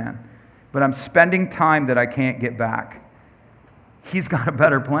better plan. But I'm spending time that I can't get back. He's got a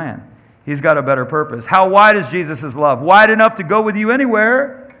better plan. He's got a better purpose. How wide is Jesus' love? Wide enough to go with you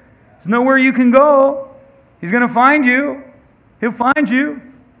anywhere. There's nowhere you can go. He's going to find you. He'll find you.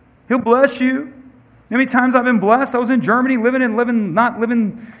 He'll bless you. How many times I've been blessed? I was in Germany not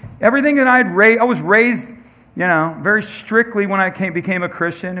living everything that I was raised, very strictly when I became a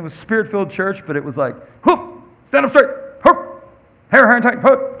Christian. It was a Spirit-filled church, but it was like, whoop, stand up straight, whoop. Hair tight,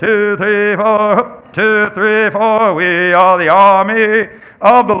 hook, 2, 3, 4, hook, 2, 3, 4, we are the army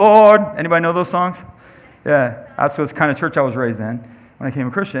of the Lord. Anybody know those songs? Yeah, that's what kind of church I was raised in when I became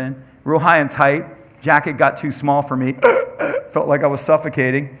a Christian. Real high and tight. Jacket got too small for me. Felt like I was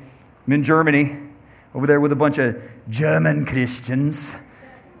suffocating. I'm in Germany, over there with a bunch of German Christians.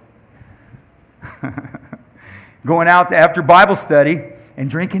 Going out after Bible study, and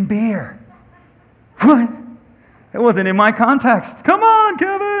drinking beer. What? It wasn't in my context. Come on,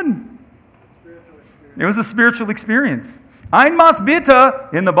 Kevin. It was a spiritual experience. Ein Maß bitte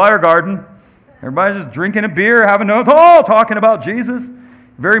in the beer garden. Everybody's just drinking a beer, having talking about Jesus.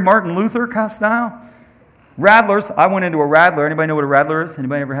 Very Martin Luther kind of style. Radlers. I went into a Radler. Anybody know what a Radler is?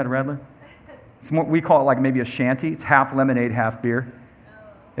 Anybody ever had a Radler? It's more, we call it like maybe a shanty. It's half lemonade, half beer.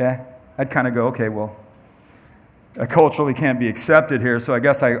 Yeah. I'd kind of go, okay, well, I culturally can't be accepted here, so I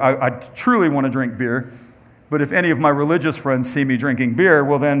guess I truly want to drink beer. But if any of my religious friends see me drinking beer,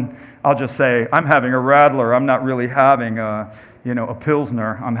 well, then I'll just say, I'm having a Radler. I'm not really having a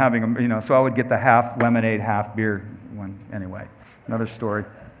Pilsner. I'm having so I would get the half lemonade, half beer one. Anyway, another story.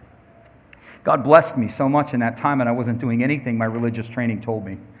 God blessed me so much in that time, and I wasn't doing anything my religious training told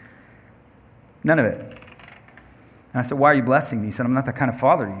me. None of it. And I said, why are you blessing me? He said, I'm not that kind of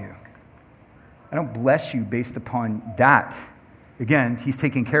father to you. I don't bless you based upon that. Again, he's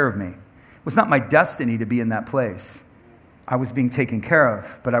taking care of me. It was not my destiny to be in that place. I was being taken care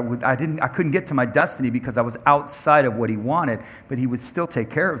of, but I couldn't get to my destiny because I was outside of what he wanted, but he would still take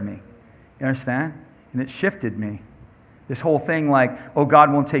care of me. You understand? And it shifted me. This whole thing like, oh,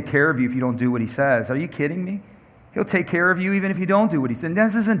 God won't take care of you if you don't do what he says. Are you kidding me? He'll take care of you even if you don't do what he says. And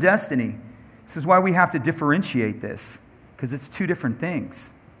this isn't destiny. This is why we have to differentiate this, because it's two different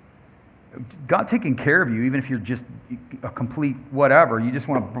things. God taking care of you, even if you're just a complete whatever, you just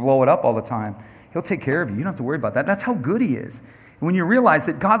want to blow it up all the time, he'll take care of you. You don't have to worry about that. That's how good he is. And when you realize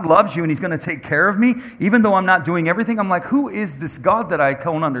that God loves you and he's going to take care of me, even though I'm not doing everything, I'm like, who is this God that I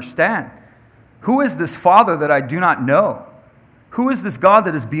don't understand? Who is this Father that I do not know? Who is this God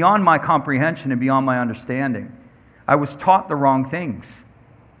that is beyond my comprehension and beyond my understanding? I was taught the wrong things.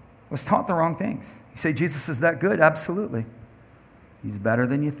 You say, Jesus is that good? Absolutely. He's better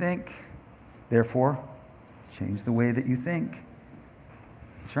than you think. Therefore, change the way that you think.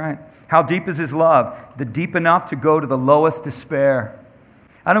 That's right. How deep is his love? The deep enough to go to the lowest despair.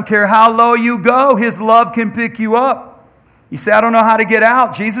 I don't care how low you go, his love can pick you up. You say, I don't know how to get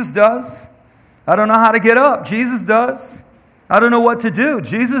out. Jesus does. I don't know how to get up. Jesus does. I don't know what to do.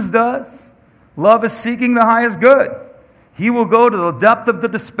 Jesus does. Love is seeking the highest good. He will go to the depth of the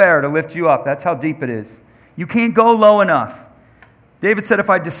despair to lift you up. That's how deep it is. You can't go low enough. David said, if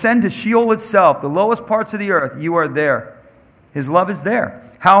I descend to Sheol itself, the lowest parts of the earth, you are there. His love is there.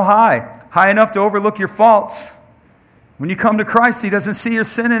 How high? High enough to overlook your faults. When you come to Christ, he doesn't see your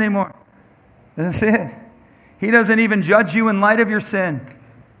sin anymore. Doesn't see it. He doesn't even judge you in light of your sin.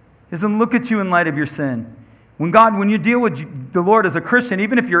 He doesn't look at you in light of your sin. When you deal with the Lord as a Christian,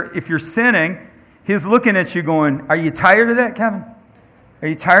 even if you're sinning, he's looking at you going, are you tired of that, Kevin? Are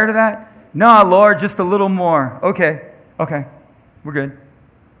you tired of that? No, Lord, just a little more. Okay, we're good. And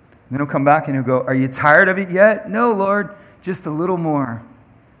then he'll come back and he'll go, are you tired of it yet? No, Lord, just a little more.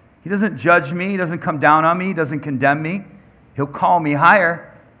 He doesn't judge me. He doesn't come down on me. He doesn't condemn me. He'll call me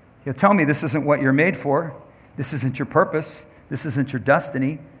higher. He'll tell me this isn't what you're made for. This isn't your purpose. This isn't your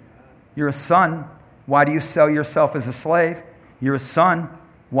destiny. You're a son. Why do you sell yourself as a slave? You're a son.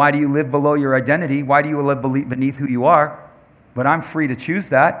 Why do you live below your identity? Why do you live beneath who you are? But I'm free to choose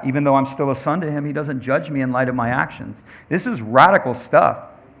that, even though I'm still a son to him. He doesn't judge me in light of my actions. This is radical stuff.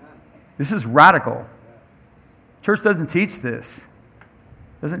 This is radical. Church doesn't teach this.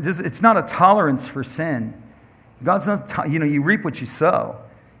 It's not a tolerance for sin. God's not, you reap what you sow.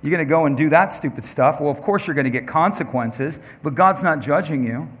 You're going to go and do that stupid stuff. Well, of course you're going to get consequences, but God's not judging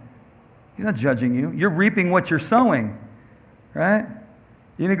you. He's not judging you. You're reaping what you're sowing, right?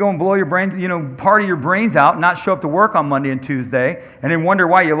 You're going to go and blow your brains, party your brains out, not show up to work on Monday and Tuesday, and then wonder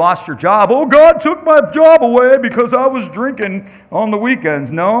why you lost your job. Oh, God took my job away because I was drinking on the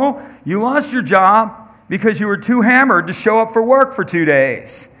weekends. No, you lost your job because you were too hammered to show up for work for 2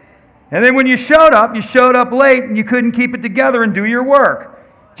 days. And then when you showed up late and you couldn't keep it together and do your work.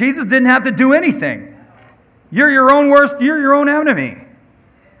 Jesus didn't have to do anything. You're your own enemy.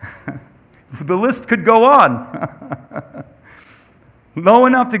 The list could go on. Low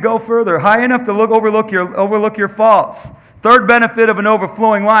enough to go further, high enough to overlook your faults. Third benefit of an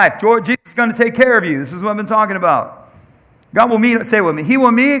overflowing life. Jesus is going to take care of you. This is what I've been talking about. God will meet, say it with me, he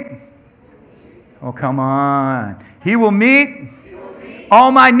will meet. Oh, come on. He will meet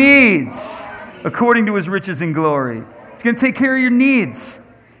all my needs according to his riches and glory. He's going to take care of your needs.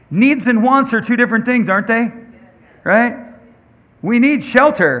 Needs and wants are two different things, aren't they? Right? We need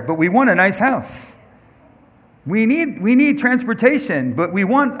shelter, but we want a nice house. We need transportation, but we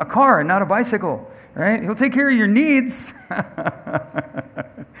want a car and not a bicycle, right? He'll take care of your needs.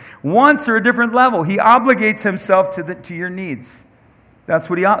 Wants are a different level. He obligates himself to your needs. That's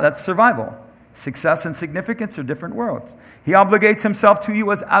survival. Success and significance are different worlds. He obligates himself to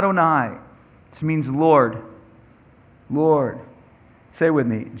you as Adonai. This means Lord. Lord. Say it with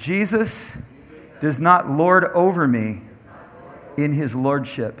me. Jesus does not lord over me in his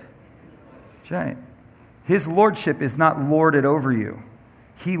lordship. That's right. His lordship is not lorded over you.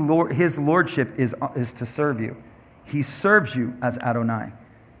 His lordship is to serve you. He serves you as Adonai.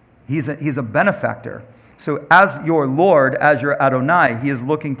 He's a benefactor. So as your Lord, as your Adonai, he is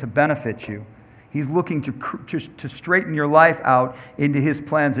looking to benefit you. He's looking to straighten your life out into his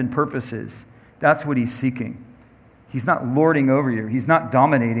plans and purposes. That's what he's seeking. He's not lording over you. He's not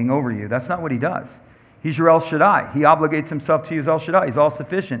dominating over you. That's not what he does. He's your El Shaddai. He obligates himself to you as El Shaddai. He's all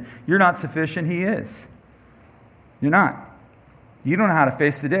sufficient. You're not sufficient. He is. You're not. You don't know how to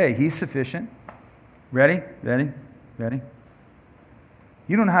face the day. He's sufficient. Ready? Ready? Ready?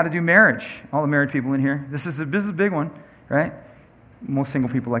 You don't know how to do marriage. All the married people in here. This is a big one, right? Most single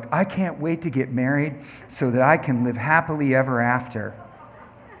people are like, I can't wait to get married so that I can live happily ever after.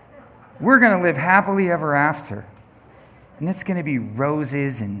 We're going to live happily ever after. And it's going to be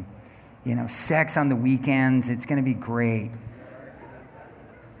roses and, sex on the weekends. It's going to be great.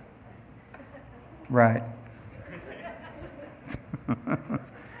 Right.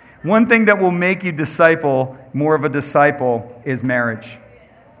 One thing that will make you more of a disciple, is marriage.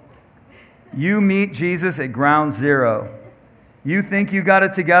 You meet Jesus at ground zero. You think you got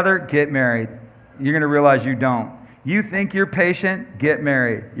it together? Get married. You're going to realize you don't. You think you're patient? Get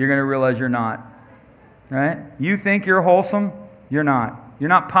married. You're going to realize you're not. Right? You think you're wholesome? You're not. You're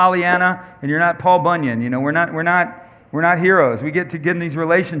not Pollyanna, and you're not Paul Bunyan. We're not heroes. We get in these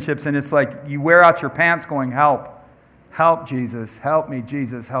relationships, and it's like you wear out your pants going, help. Help, Jesus. Help me,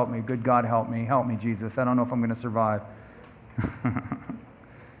 Jesus. Help me. Good God, help me. Help me, Jesus. I don't know if I'm going to survive.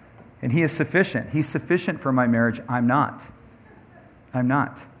 And he is sufficient. He's sufficient for my marriage. I'm not.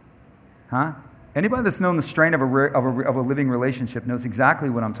 Huh? Anybody that's known the strain of a living relationship knows exactly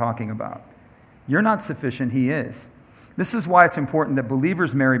what I'm talking about. You're not sufficient. He is. This is why it's important that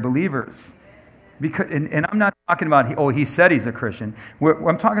believers marry believers. Because, and I'm not talking about, he said he's a Christian.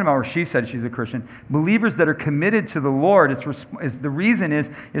 I'm talking about where she said she's a Christian. Believers that are committed to the Lord, the reason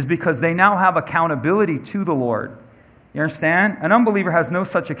is because they now have accountability to the Lord. You understand? An unbeliever has no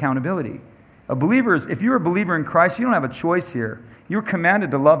such accountability. If you're a believer in Christ, you don't have a choice here. You're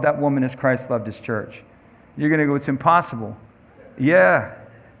commanded to love that woman as Christ loved his church. You're going to go, it's impossible. Yeah.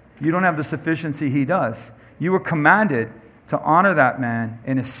 You don't have the sufficiency he does. You were commanded to honor that man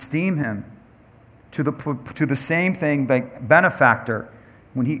and esteem him to the same thing, like benefactor.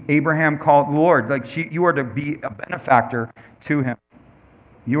 When Abraham called Lord, you are to be a benefactor to him.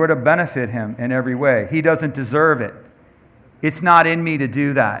 You are to benefit him in every way. He doesn't deserve it. It's not in me to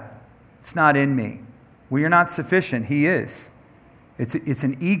do that. It's not in me. Well, you're not sufficient. He is. It's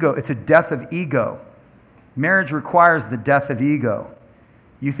an ego. It's a death of ego. Marriage requires the death of ego.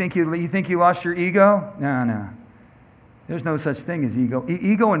 You think you lost your ego? No. There's no such thing as ego.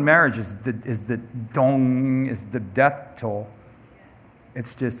 Ego in marriage is the death toll. It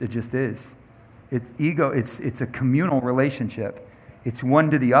just is. It's ego. It's a communal relationship. It's one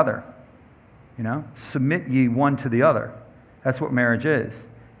to the other. Submit ye one to the other. That's what marriage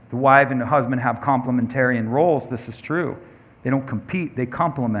is. The wife and the husband have complementarian roles. This is true. They don't compete, they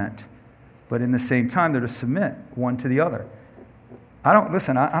complement. But in the same time, they're to submit one to the other. I don't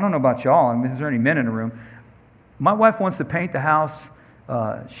know about y'all. Is there any men in the room? My wife wants to paint the house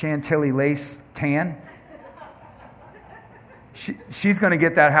Chantilly lace tan. She's going to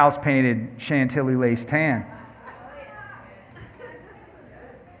get that house painted Chantilly lace tan.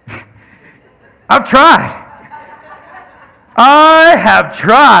 I've tried. I have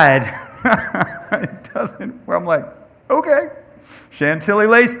tried. It doesn't. Where I'm like, okay, Chantilly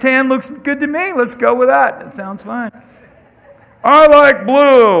lace tan looks good to me. Let's go with that. That sounds fine. I like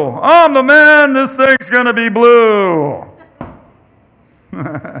blue. I'm the man. This thing's going to be blue.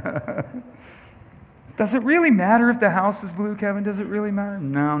 Does it really matter if the house is blue, Kevin? Does it really matter?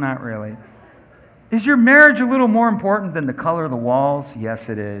 No, not really. Is your marriage a little more important than the color of the walls? Yes,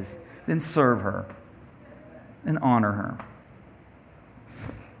 it is. Then serve her and honor her.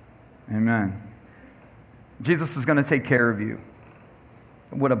 Amen. Jesus is going to take care of you.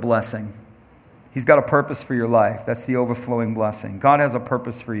 What a blessing. He's got a purpose for your life. That's the overflowing blessing. God has a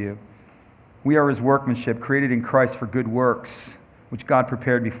purpose for you. We are his workmanship, created in Christ for good works, which God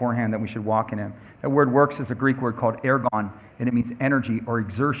prepared beforehand that we should walk in him. That word works is a Greek word called ergon, and it means energy or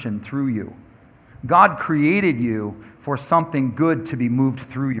exertion through you. God created you for something good to be moved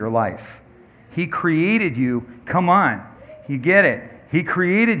through your life. He created you, come on, you get it. He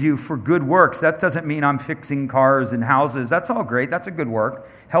created you for good works. That doesn't mean I'm fixing cars and houses. That's all great. That's a good work.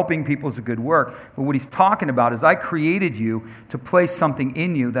 Helping people is a good work. But what he's talking about is I created you to place something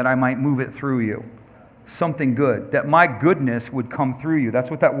in you that I might move it through you. Something good. That my goodness would come through you. That's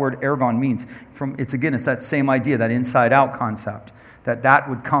what that word ergon means. It's that same idea, that inside out concept. That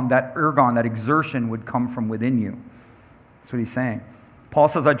would come, that ergon, that exertion would come from within you. That's what he's saying. Paul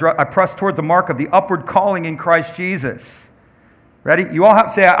says, I press toward the mark of the upward calling in Christ Jesus. Ready? You all have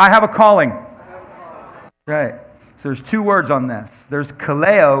to say, I have a calling. Right. So there's two words on this. There's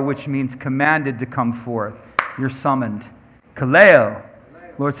kaleo, which means commanded to come forth. You're summoned. Kaleo.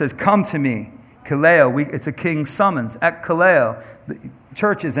 Lord says, come to me. Kaleo. It's a king's summons. Ek kaleo. The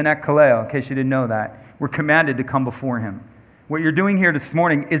church is an ek kaleo, in case you didn't know that. We're commanded to come before him. What you're doing here this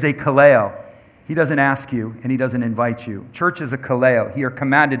morning is a kaleo. He doesn't ask you and he doesn't invite you. Church is a kaleo. You are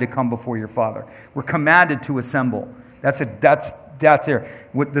commanded to come before your Father. We're commanded to assemble. That's there.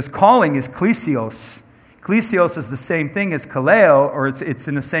 What this calling is klesios. Klesios is the same thing as kaleo, or it's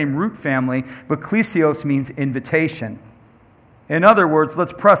in the same root family, but klesios means invitation. In other words,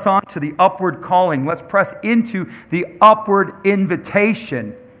 let's press on to the upward calling. Let's press into the upward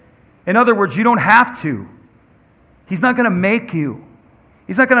invitation. In other words, you don't have to. He's not going to make you.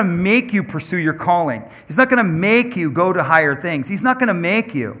 He's not going to make you pursue your calling. He's not going to make you go to higher things. He's not going to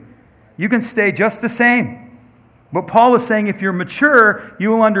make you. You can stay just the same. But Paul is saying if you're mature,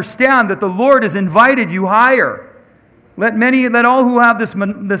 you will understand that the Lord has invited you higher. Let all who are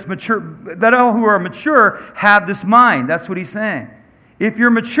mature have this mind. That's what he's saying. If you're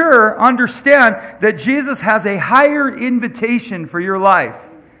mature, understand that Jesus has a higher invitation for your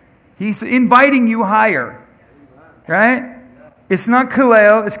life. He's inviting you higher. Right? It's not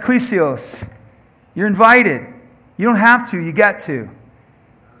kaleo, it's klesios. You're invited. You don't have to, you get to.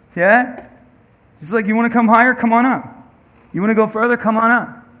 See that? It's like, you want to come higher? Come on up. You want to go further? Come on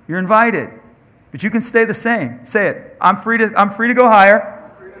up. You're invited. But you can stay the same. Say it. I'm free to go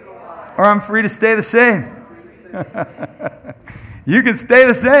higher. Or I'm free to stay the same. You can stay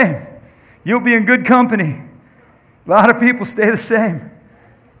the same. You'll be in good company. A lot of people stay the same.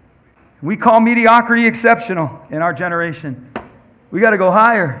 We call mediocrity exceptional in our generation. We got to go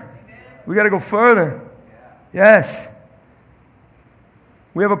higher. We got to go further. Yes.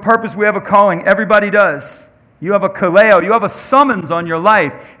 We have a purpose, we have a calling. Everybody does. You have a kaleo, you have a summons on your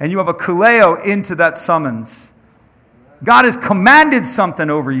life, and you have a kaleo into that summons. God has commanded something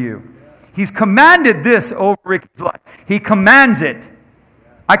over you. He's commanded this over Ricky's life. He commands it.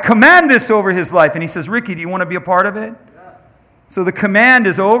 I command this over his life. And he says, Ricky, do you want to be a part of it? So the command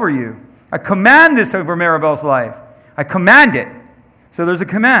is over you. I command this over Maribel's life. I command it. So there's a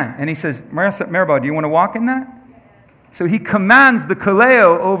command. And he says, Maribel, do you want to walk in that? So he commands the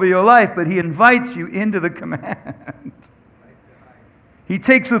kaleo over your life, but he invites you into the command. He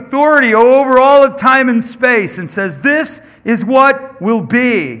takes authority over all of time and space and says, this is what will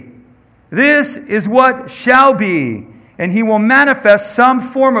be. This is what shall be. And he will manifest some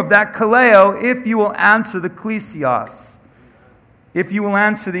form of that kaleo if you will answer the klesios. If you will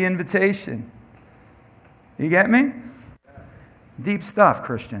answer the invitation. You get me? Deep stuff,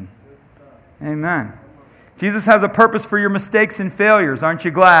 Christian. Amen. Jesus has a purpose for your mistakes and failures. Aren't you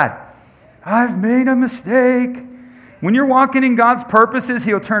glad? I've made a mistake. When you're walking in God's purposes,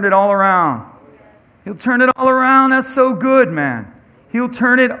 he'll turn it all around. He'll turn it all around. That's so good, man. He'll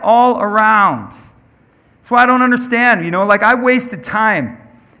turn it all around. That's why I don't understand. Like I wasted time.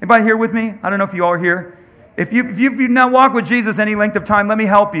 Anybody here with me? I don't know if you all are here. If you've not walked with Jesus any length of time, let me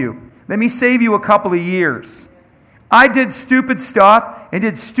help you. Let me save you a couple of years. I did stupid stuff and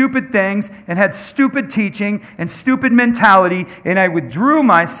did stupid things and had stupid teaching and stupid mentality, and I withdrew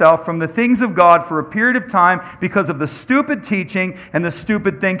myself from the things of God for a period of time because of the stupid teaching and the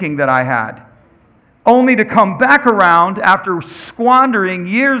stupid thinking that I had. Only to come back around after squandering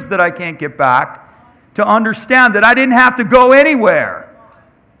years that I can't get back to understand that I didn't have to go anywhere.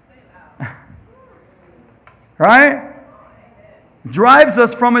 Right? Drives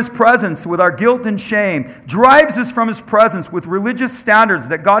us from his presence with our guilt and shame. Drives us from his presence with religious standards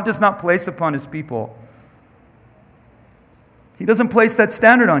that God does not place upon his people. He doesn't place that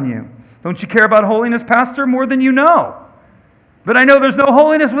standard on you. Don't you care about holiness, Pastor? More than you know. But I know there's no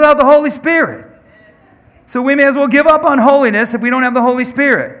holiness without the Holy Spirit. So we may as well give up on holiness if we don't have the Holy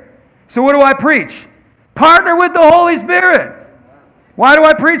Spirit. So what do I preach? Partner with the Holy Spirit. Why do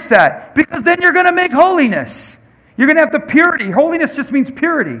I preach that? Because then you're going to make holiness. You're going to have the purity. Holiness just means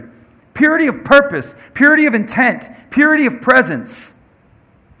purity. Purity of purpose. Purity of intent. Purity of presence.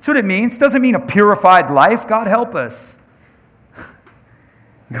 That's what it means. It doesn't mean a purified life. God help us.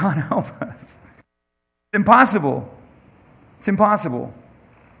 God help us. Impossible. It's impossible.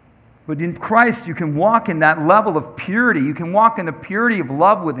 But in Christ, you can walk in that level of purity. You can walk in the purity of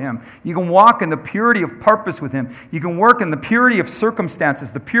love with Him. You can walk in the purity of purpose with Him. You can work in the purity of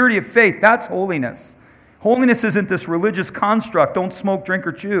circumstances, the purity of faith. That's holiness. Holiness isn't this religious construct. Don't smoke, drink,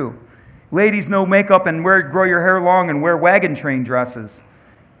 or chew. Ladies, no makeup and grow your hair long and wear wagon train dresses.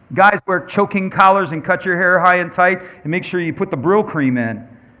 Guys, wear choking collars and cut your hair high and tight and make sure you put the Brill cream in.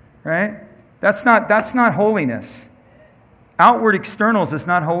 Right? That's not holiness. Outward externals is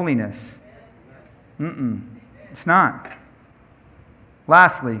not holiness. It's not.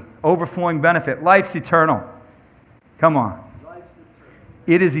 Lastly, overflowing benefit. Life's eternal. Come on.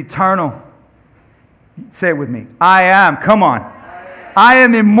 It is eternal. Say it with me. I am. Come on. I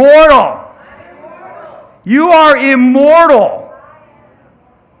am immortal. You are immortal.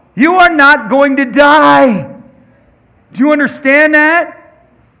 You are not going to die. Do you understand that?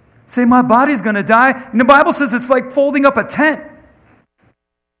 Say, my body's going to die. And the Bible says it's like folding up a tent.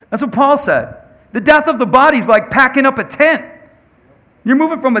 That's what Paul said. The death of the body is like packing up a tent. You're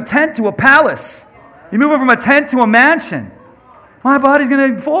moving from a tent to a palace. You're moving from a tent to a mansion. My body's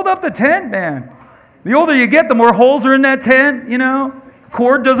going to fold up the tent, man. The older you get, the more holes are in that tent,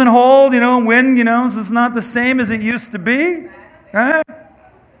 Cord doesn't hold, wind, so it's not the same as it used to be. Right?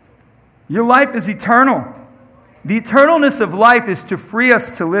 Your life is eternal. The eternalness of life is to free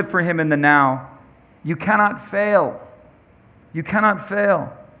us to live for Him in the now. You cannot fail. You cannot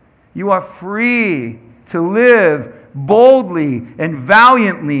fail. You are free to live boldly and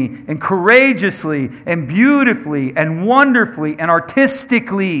valiantly and courageously and beautifully and wonderfully and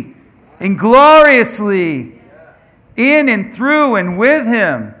artistically and gloriously in and through and with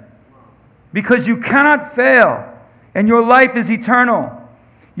Him. Because you cannot fail and your life is eternal.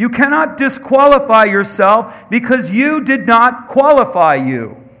 You cannot disqualify yourself because you did not qualify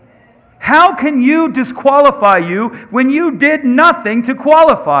you. How can you disqualify you when you did nothing to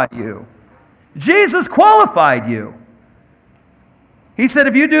qualify you? Jesus qualified you. He said,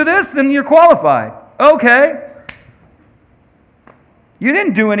 if you do this, then you're qualified. Okay. You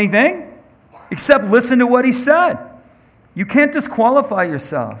didn't do anything except listen to what He said. You can't disqualify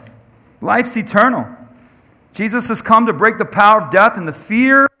yourself. Life's eternal. Jesus has come to break the power of death and the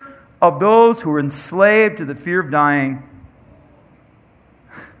fear of those who are enslaved to the fear of dying.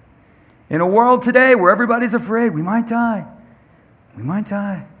 In a world today where everybody's afraid, we might die. We might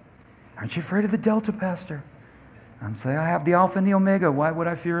die. Aren't you afraid of the Delta, Pastor? I'm saying, I have the Alpha and the Omega. Why would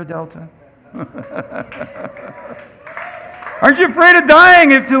I fear a Delta? Aren't you afraid of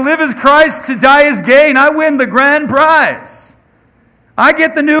dying? If to live is Christ, to die is gain. I win the grand prize. I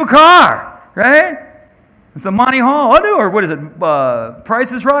get the new car, right? It's the Monty Hall. What is it?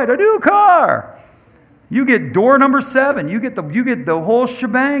 Price is Right. A new car. You get door number 7. You get the whole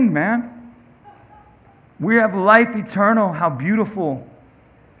shebang, man. We have life eternal. How beautiful.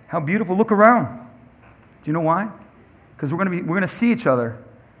 How beautiful. Look around. Do you know why? Because we're going to see each other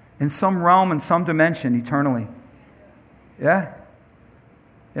in some realm, in some dimension, eternally. Yeah?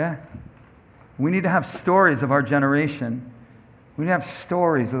 Yeah. We need to have stories of our generation. We need to have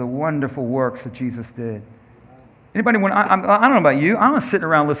stories of the wonderful works that Jesus did. Anybody, I don't know about you, I'm not sitting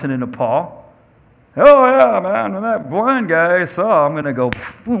around listening to Paul. Oh, yeah, man, when that blind guy saw, I'm going to go,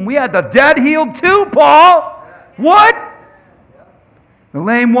 boom, we had the dead healed too, Paul. What? The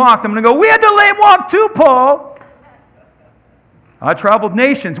lame walked. I'm going to go, we had the lame walk too, Paul. I traveled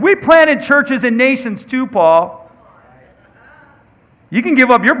nations. We planted churches in nations too, Paul. You can give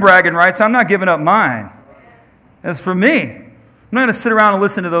up your bragging rights. I'm not giving up mine. As for me, I'm not going to sit around and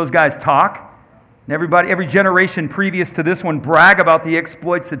listen to those guys talk. And every generation previous to this one brag about the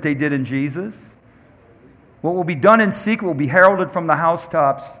exploits that they did in Jesus. What will be done in secret will be heralded from the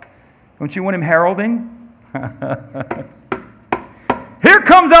housetops. Don't you want Him heralding? Here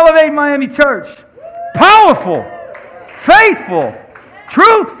comes Elevate Miami Church. Powerful, faithful,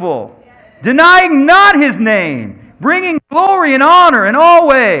 truthful, denying not His name, bringing glory and honor in all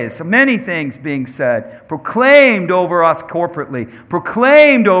ways. Many things being said, proclaimed over us corporately,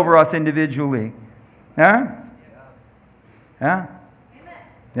 proclaimed over us individually. Yeah? Yeah?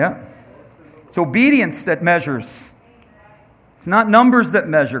 Yeah. It's obedience that measures. It's not numbers that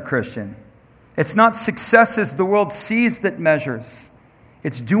measure, Christian. It's not successes the world sees that measures.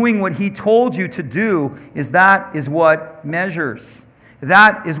 It's doing what He told you to do. That is what measures.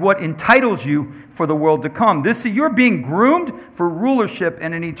 That is what entitles you for the world to come. You're being groomed for rulership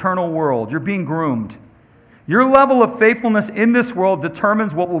in an eternal world. You're being groomed. Your level of faithfulness in this world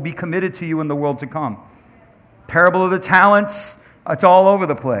determines what will be committed to you in the world to come. Parable of the talents, it's all over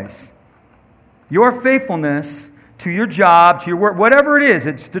the place. Your faithfulness to your job, to your work, whatever it is,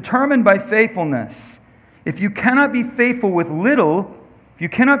 it's determined by faithfulness. If you cannot be faithful with little, if you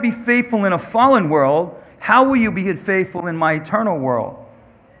cannot be faithful in a fallen world, how will you be faithful in my eternal world?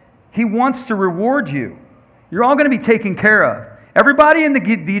 He wants to reward you. You're all going to be taken care of. Everybody in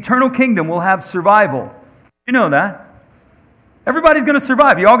the eternal kingdom will have survival. You know that. Everybody's going to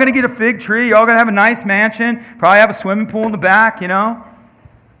survive. You're all going to get a fig tree. You're all going to have a nice mansion. Probably have a swimming pool in the back, You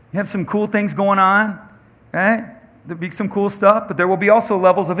have some cool things going on, right? There'll be some cool stuff, but there will be also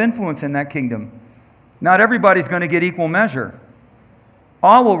levels of influence in that kingdom. Not everybody's going to get equal measure.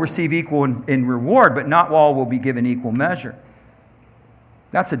 All will receive equal in reward, but not all will be given equal measure.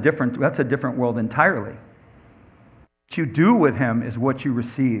 That's a different world entirely. What you do with him is what you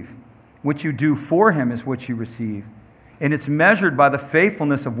receive. What you do for him is what you receive. And it's measured by the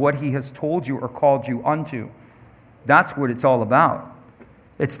faithfulness of what he has told you or called you unto. That's what it's all about.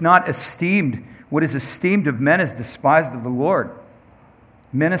 It's not esteemed. What is esteemed of men is despised of the Lord.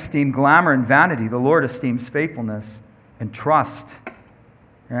 Men esteem glamour and vanity. The Lord esteems faithfulness and trust.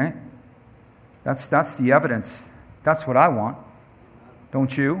 Right? That's the evidence. That's what I want.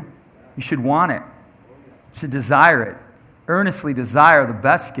 Don't you? You should want it. You should desire it. Earnestly desire the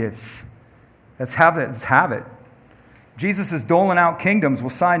best gifts. Let's have it. Let's have it. Jesus is doling out kingdoms. Well,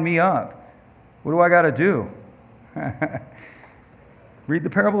 sign me up. What do I got to do? Read the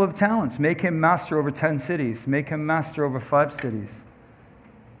parable of the talents. Make him master over 10 cities. Make him master over 5 cities.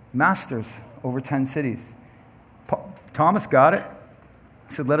 Masters over 10 cities. Thomas got it.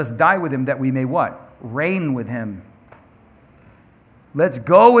 He said, let us die with him that we may what? Reign with him. Let's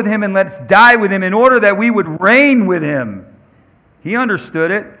go with him and let's die with him in order that we would reign with him. He understood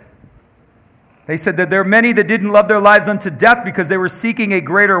it. They said that there are many that didn't love their lives unto death because they were seeking a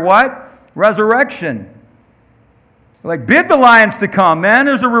greater what? Resurrection. Like, bid the lions to come, man.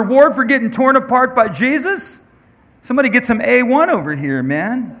 There's a reward for getting torn apart by Jesus. Somebody get some A1 over here,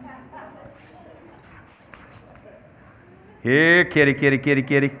 man. Here, kitty, kitty, kitty,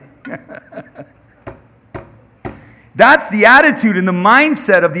 kitty. That's the attitude and the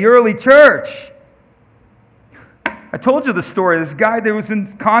mindset of the early church. I told you the story. This guy that was in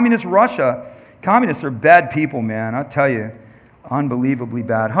communist Russia. Communists are bad people, man. I'll tell you. Unbelievably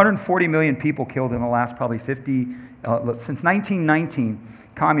bad. 140 million people killed in the last probably 50, since 1919,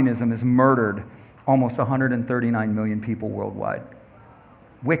 communism has murdered almost 139 million people worldwide.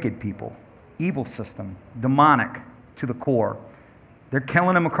 Wicked people. Evil system. Demonic to the core. They're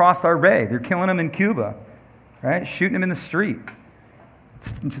killing them across our bay. They're killing them in Cuba. Right? Shooting them in the street.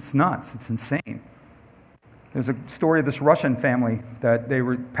 It's just nuts. It's insane. There's a story of this Russian family that they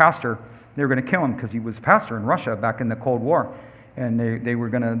were going to kill him because he was pastor in Russia back in the Cold War. And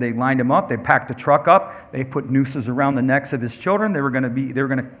they lined him up. They packed a truck up. They put nooses around the necks of his children. They were going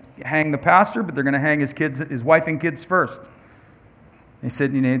to hang the pastor, but they're going to hang his wife and kids first. They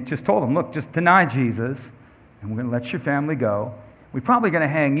said, just told him, look, just deny Jesus, and we're going to let your family go. We're probably going to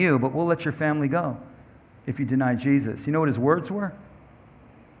hang you, but we'll let your family go if you deny Jesus. You know what his words were?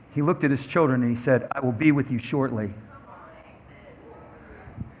 He looked at his children and he said, I will be with you shortly.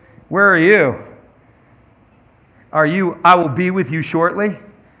 Where are you? Are you, I will be with you shortly?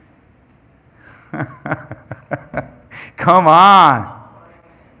 Come on.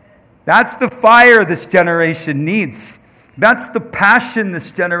 That's the fire this generation needs. That's the passion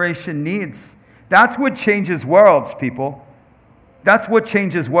this generation needs. That's what changes worlds, people. That's what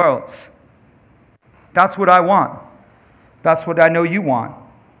changes worlds. That's what I want. That's what I know you want.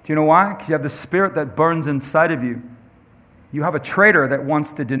 Do you know why? Because you have the Spirit that burns inside of you. You have a traitor that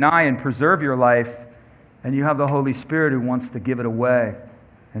wants to deny and preserve your life, and you have the Holy Spirit who wants to give it away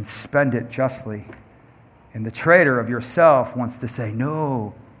and spend it justly. And the traitor of yourself wants to say,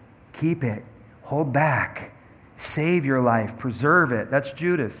 no, keep it, hold back, save your life, preserve it. That's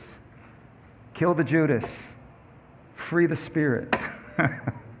Judas. Kill the Judas. Free the Spirit.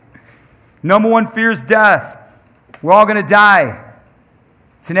 Number one fear is death. We're all going to die.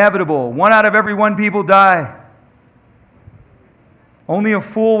 It's inevitable. 1 out of every 1 people die. Only a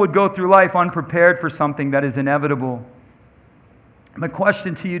fool would go through life unprepared for something that is inevitable. My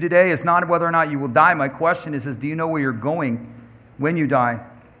question to you today is not whether or not you will die. My question is do you know where you're going when you die?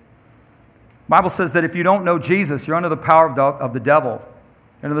 The Bible says that if you don't know Jesus, you're under the power of the devil,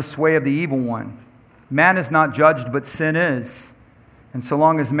 under the sway of the evil one. Man is not judged, but sin is. And so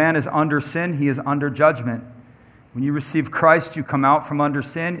long as man is under sin, he is under judgment. When you receive Christ, you come out from under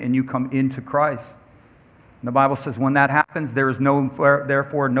sin and you come into Christ. And the Bible says when that happens, there is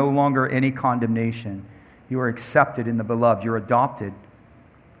therefore no longer any condemnation. You are accepted in the beloved. You're adopted.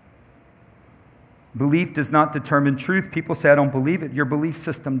 Belief does not determine truth. People say, I don't believe it. Your belief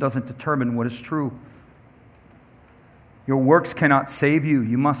system doesn't determine what is true. Your works cannot save you.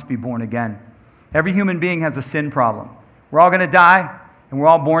 You must be born again. Every human being has a sin problem. We're all going to die, and we're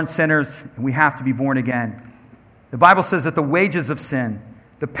all born sinners, and we have to be born again. The Bible says that the wages of sin,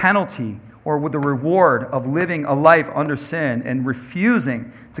 the penalty, or the reward of living a life under sin and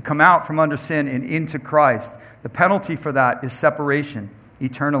refusing to come out from under sin and into Christ, the penalty for that is separation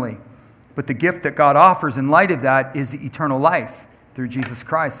eternally. But the gift that God offers in light of that is eternal life through Jesus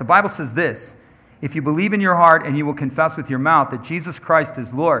Christ. The Bible says this: if you believe in your heart and you will confess with your mouth that Jesus Christ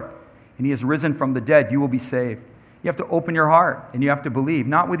is Lord and he has risen from the dead, you will be saved. You have to open your heart and you have to believe,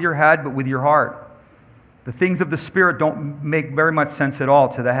 not with your head, but with your heart. The things of the Spirit don't make very much sense at all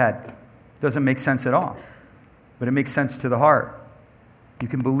to the head. It doesn't make sense at all, but it makes sense to the heart. You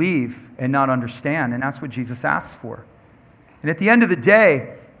can believe and not understand, and that's what Jesus asks for. And at the end of the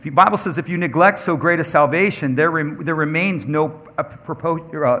day, the Bible says if you neglect so great a salvation, there remains no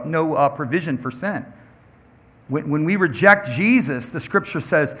provision for sin. When we reject Jesus, the Scripture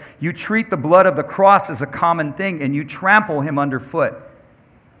says you treat the blood of the cross as a common thing and you trample him underfoot.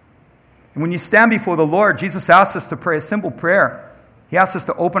 And when you stand before the Lord, Jesus asks us to pray a simple prayer. He asks us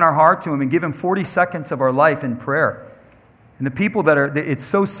to open our heart to him and give him 40 seconds of our life in prayer. And the people it's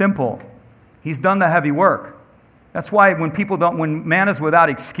so simple. He's done the heavy work. That's why when man is without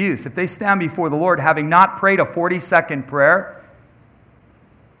excuse, if they stand before the Lord having not prayed a 40-second prayer,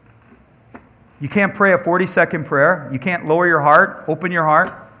 you can't pray a 40-second prayer. You can't lower your heart, open your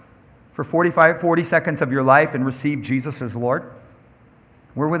heart for 40 seconds of your life and receive Jesus as Lord.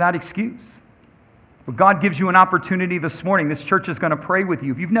 We're without excuse. But God gives you an opportunity this morning. This church is going to pray with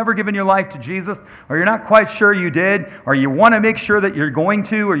you. If you've never given your life to Jesus, or you're not quite sure you did, or you want to make sure that you're going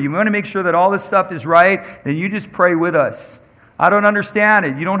to, or you want to make sure that all this stuff is right, then you just pray with us. I don't understand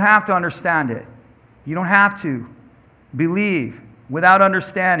it. You don't have to understand it. You don't have to. Believe without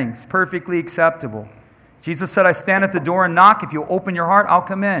understanding. It's perfectly acceptable. Jesus said, I stand at the door and knock. If you'll open your heart, I'll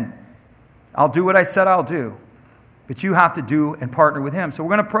come in. I'll do what I said I'll do. But you have to do and partner with him. So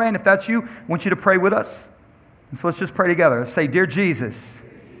we're going to pray, and if that's you, I want you to pray with us. And so let's just pray together. Let's say, Dear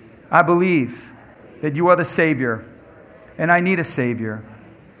Jesus, I believe that you are the Savior, and I need a Savior.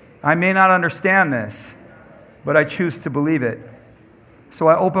 I may not understand this, but I choose to believe it. So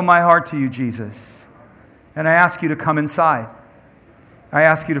I open my heart to you, Jesus, and I ask you to come inside. I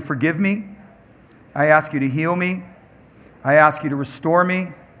ask you to forgive me. I ask you to heal me. I ask you to restore me,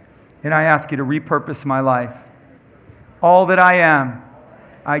 and I ask you to repurpose my life. All that I am,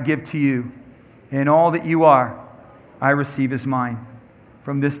 I give to you, and all that you are, I receive as mine.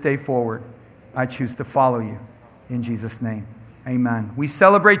 From this day forward, I choose to follow you. In Jesus' name, amen. We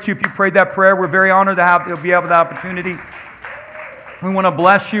celebrate you if you prayed that prayer. We're very honored to be able to have the opportunity. We want to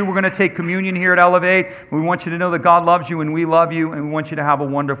bless you. We're going to take communion here at Elevate. We want you to know that God loves you and we love you, and we want you to have a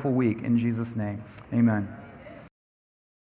wonderful week. In Jesus' name, amen.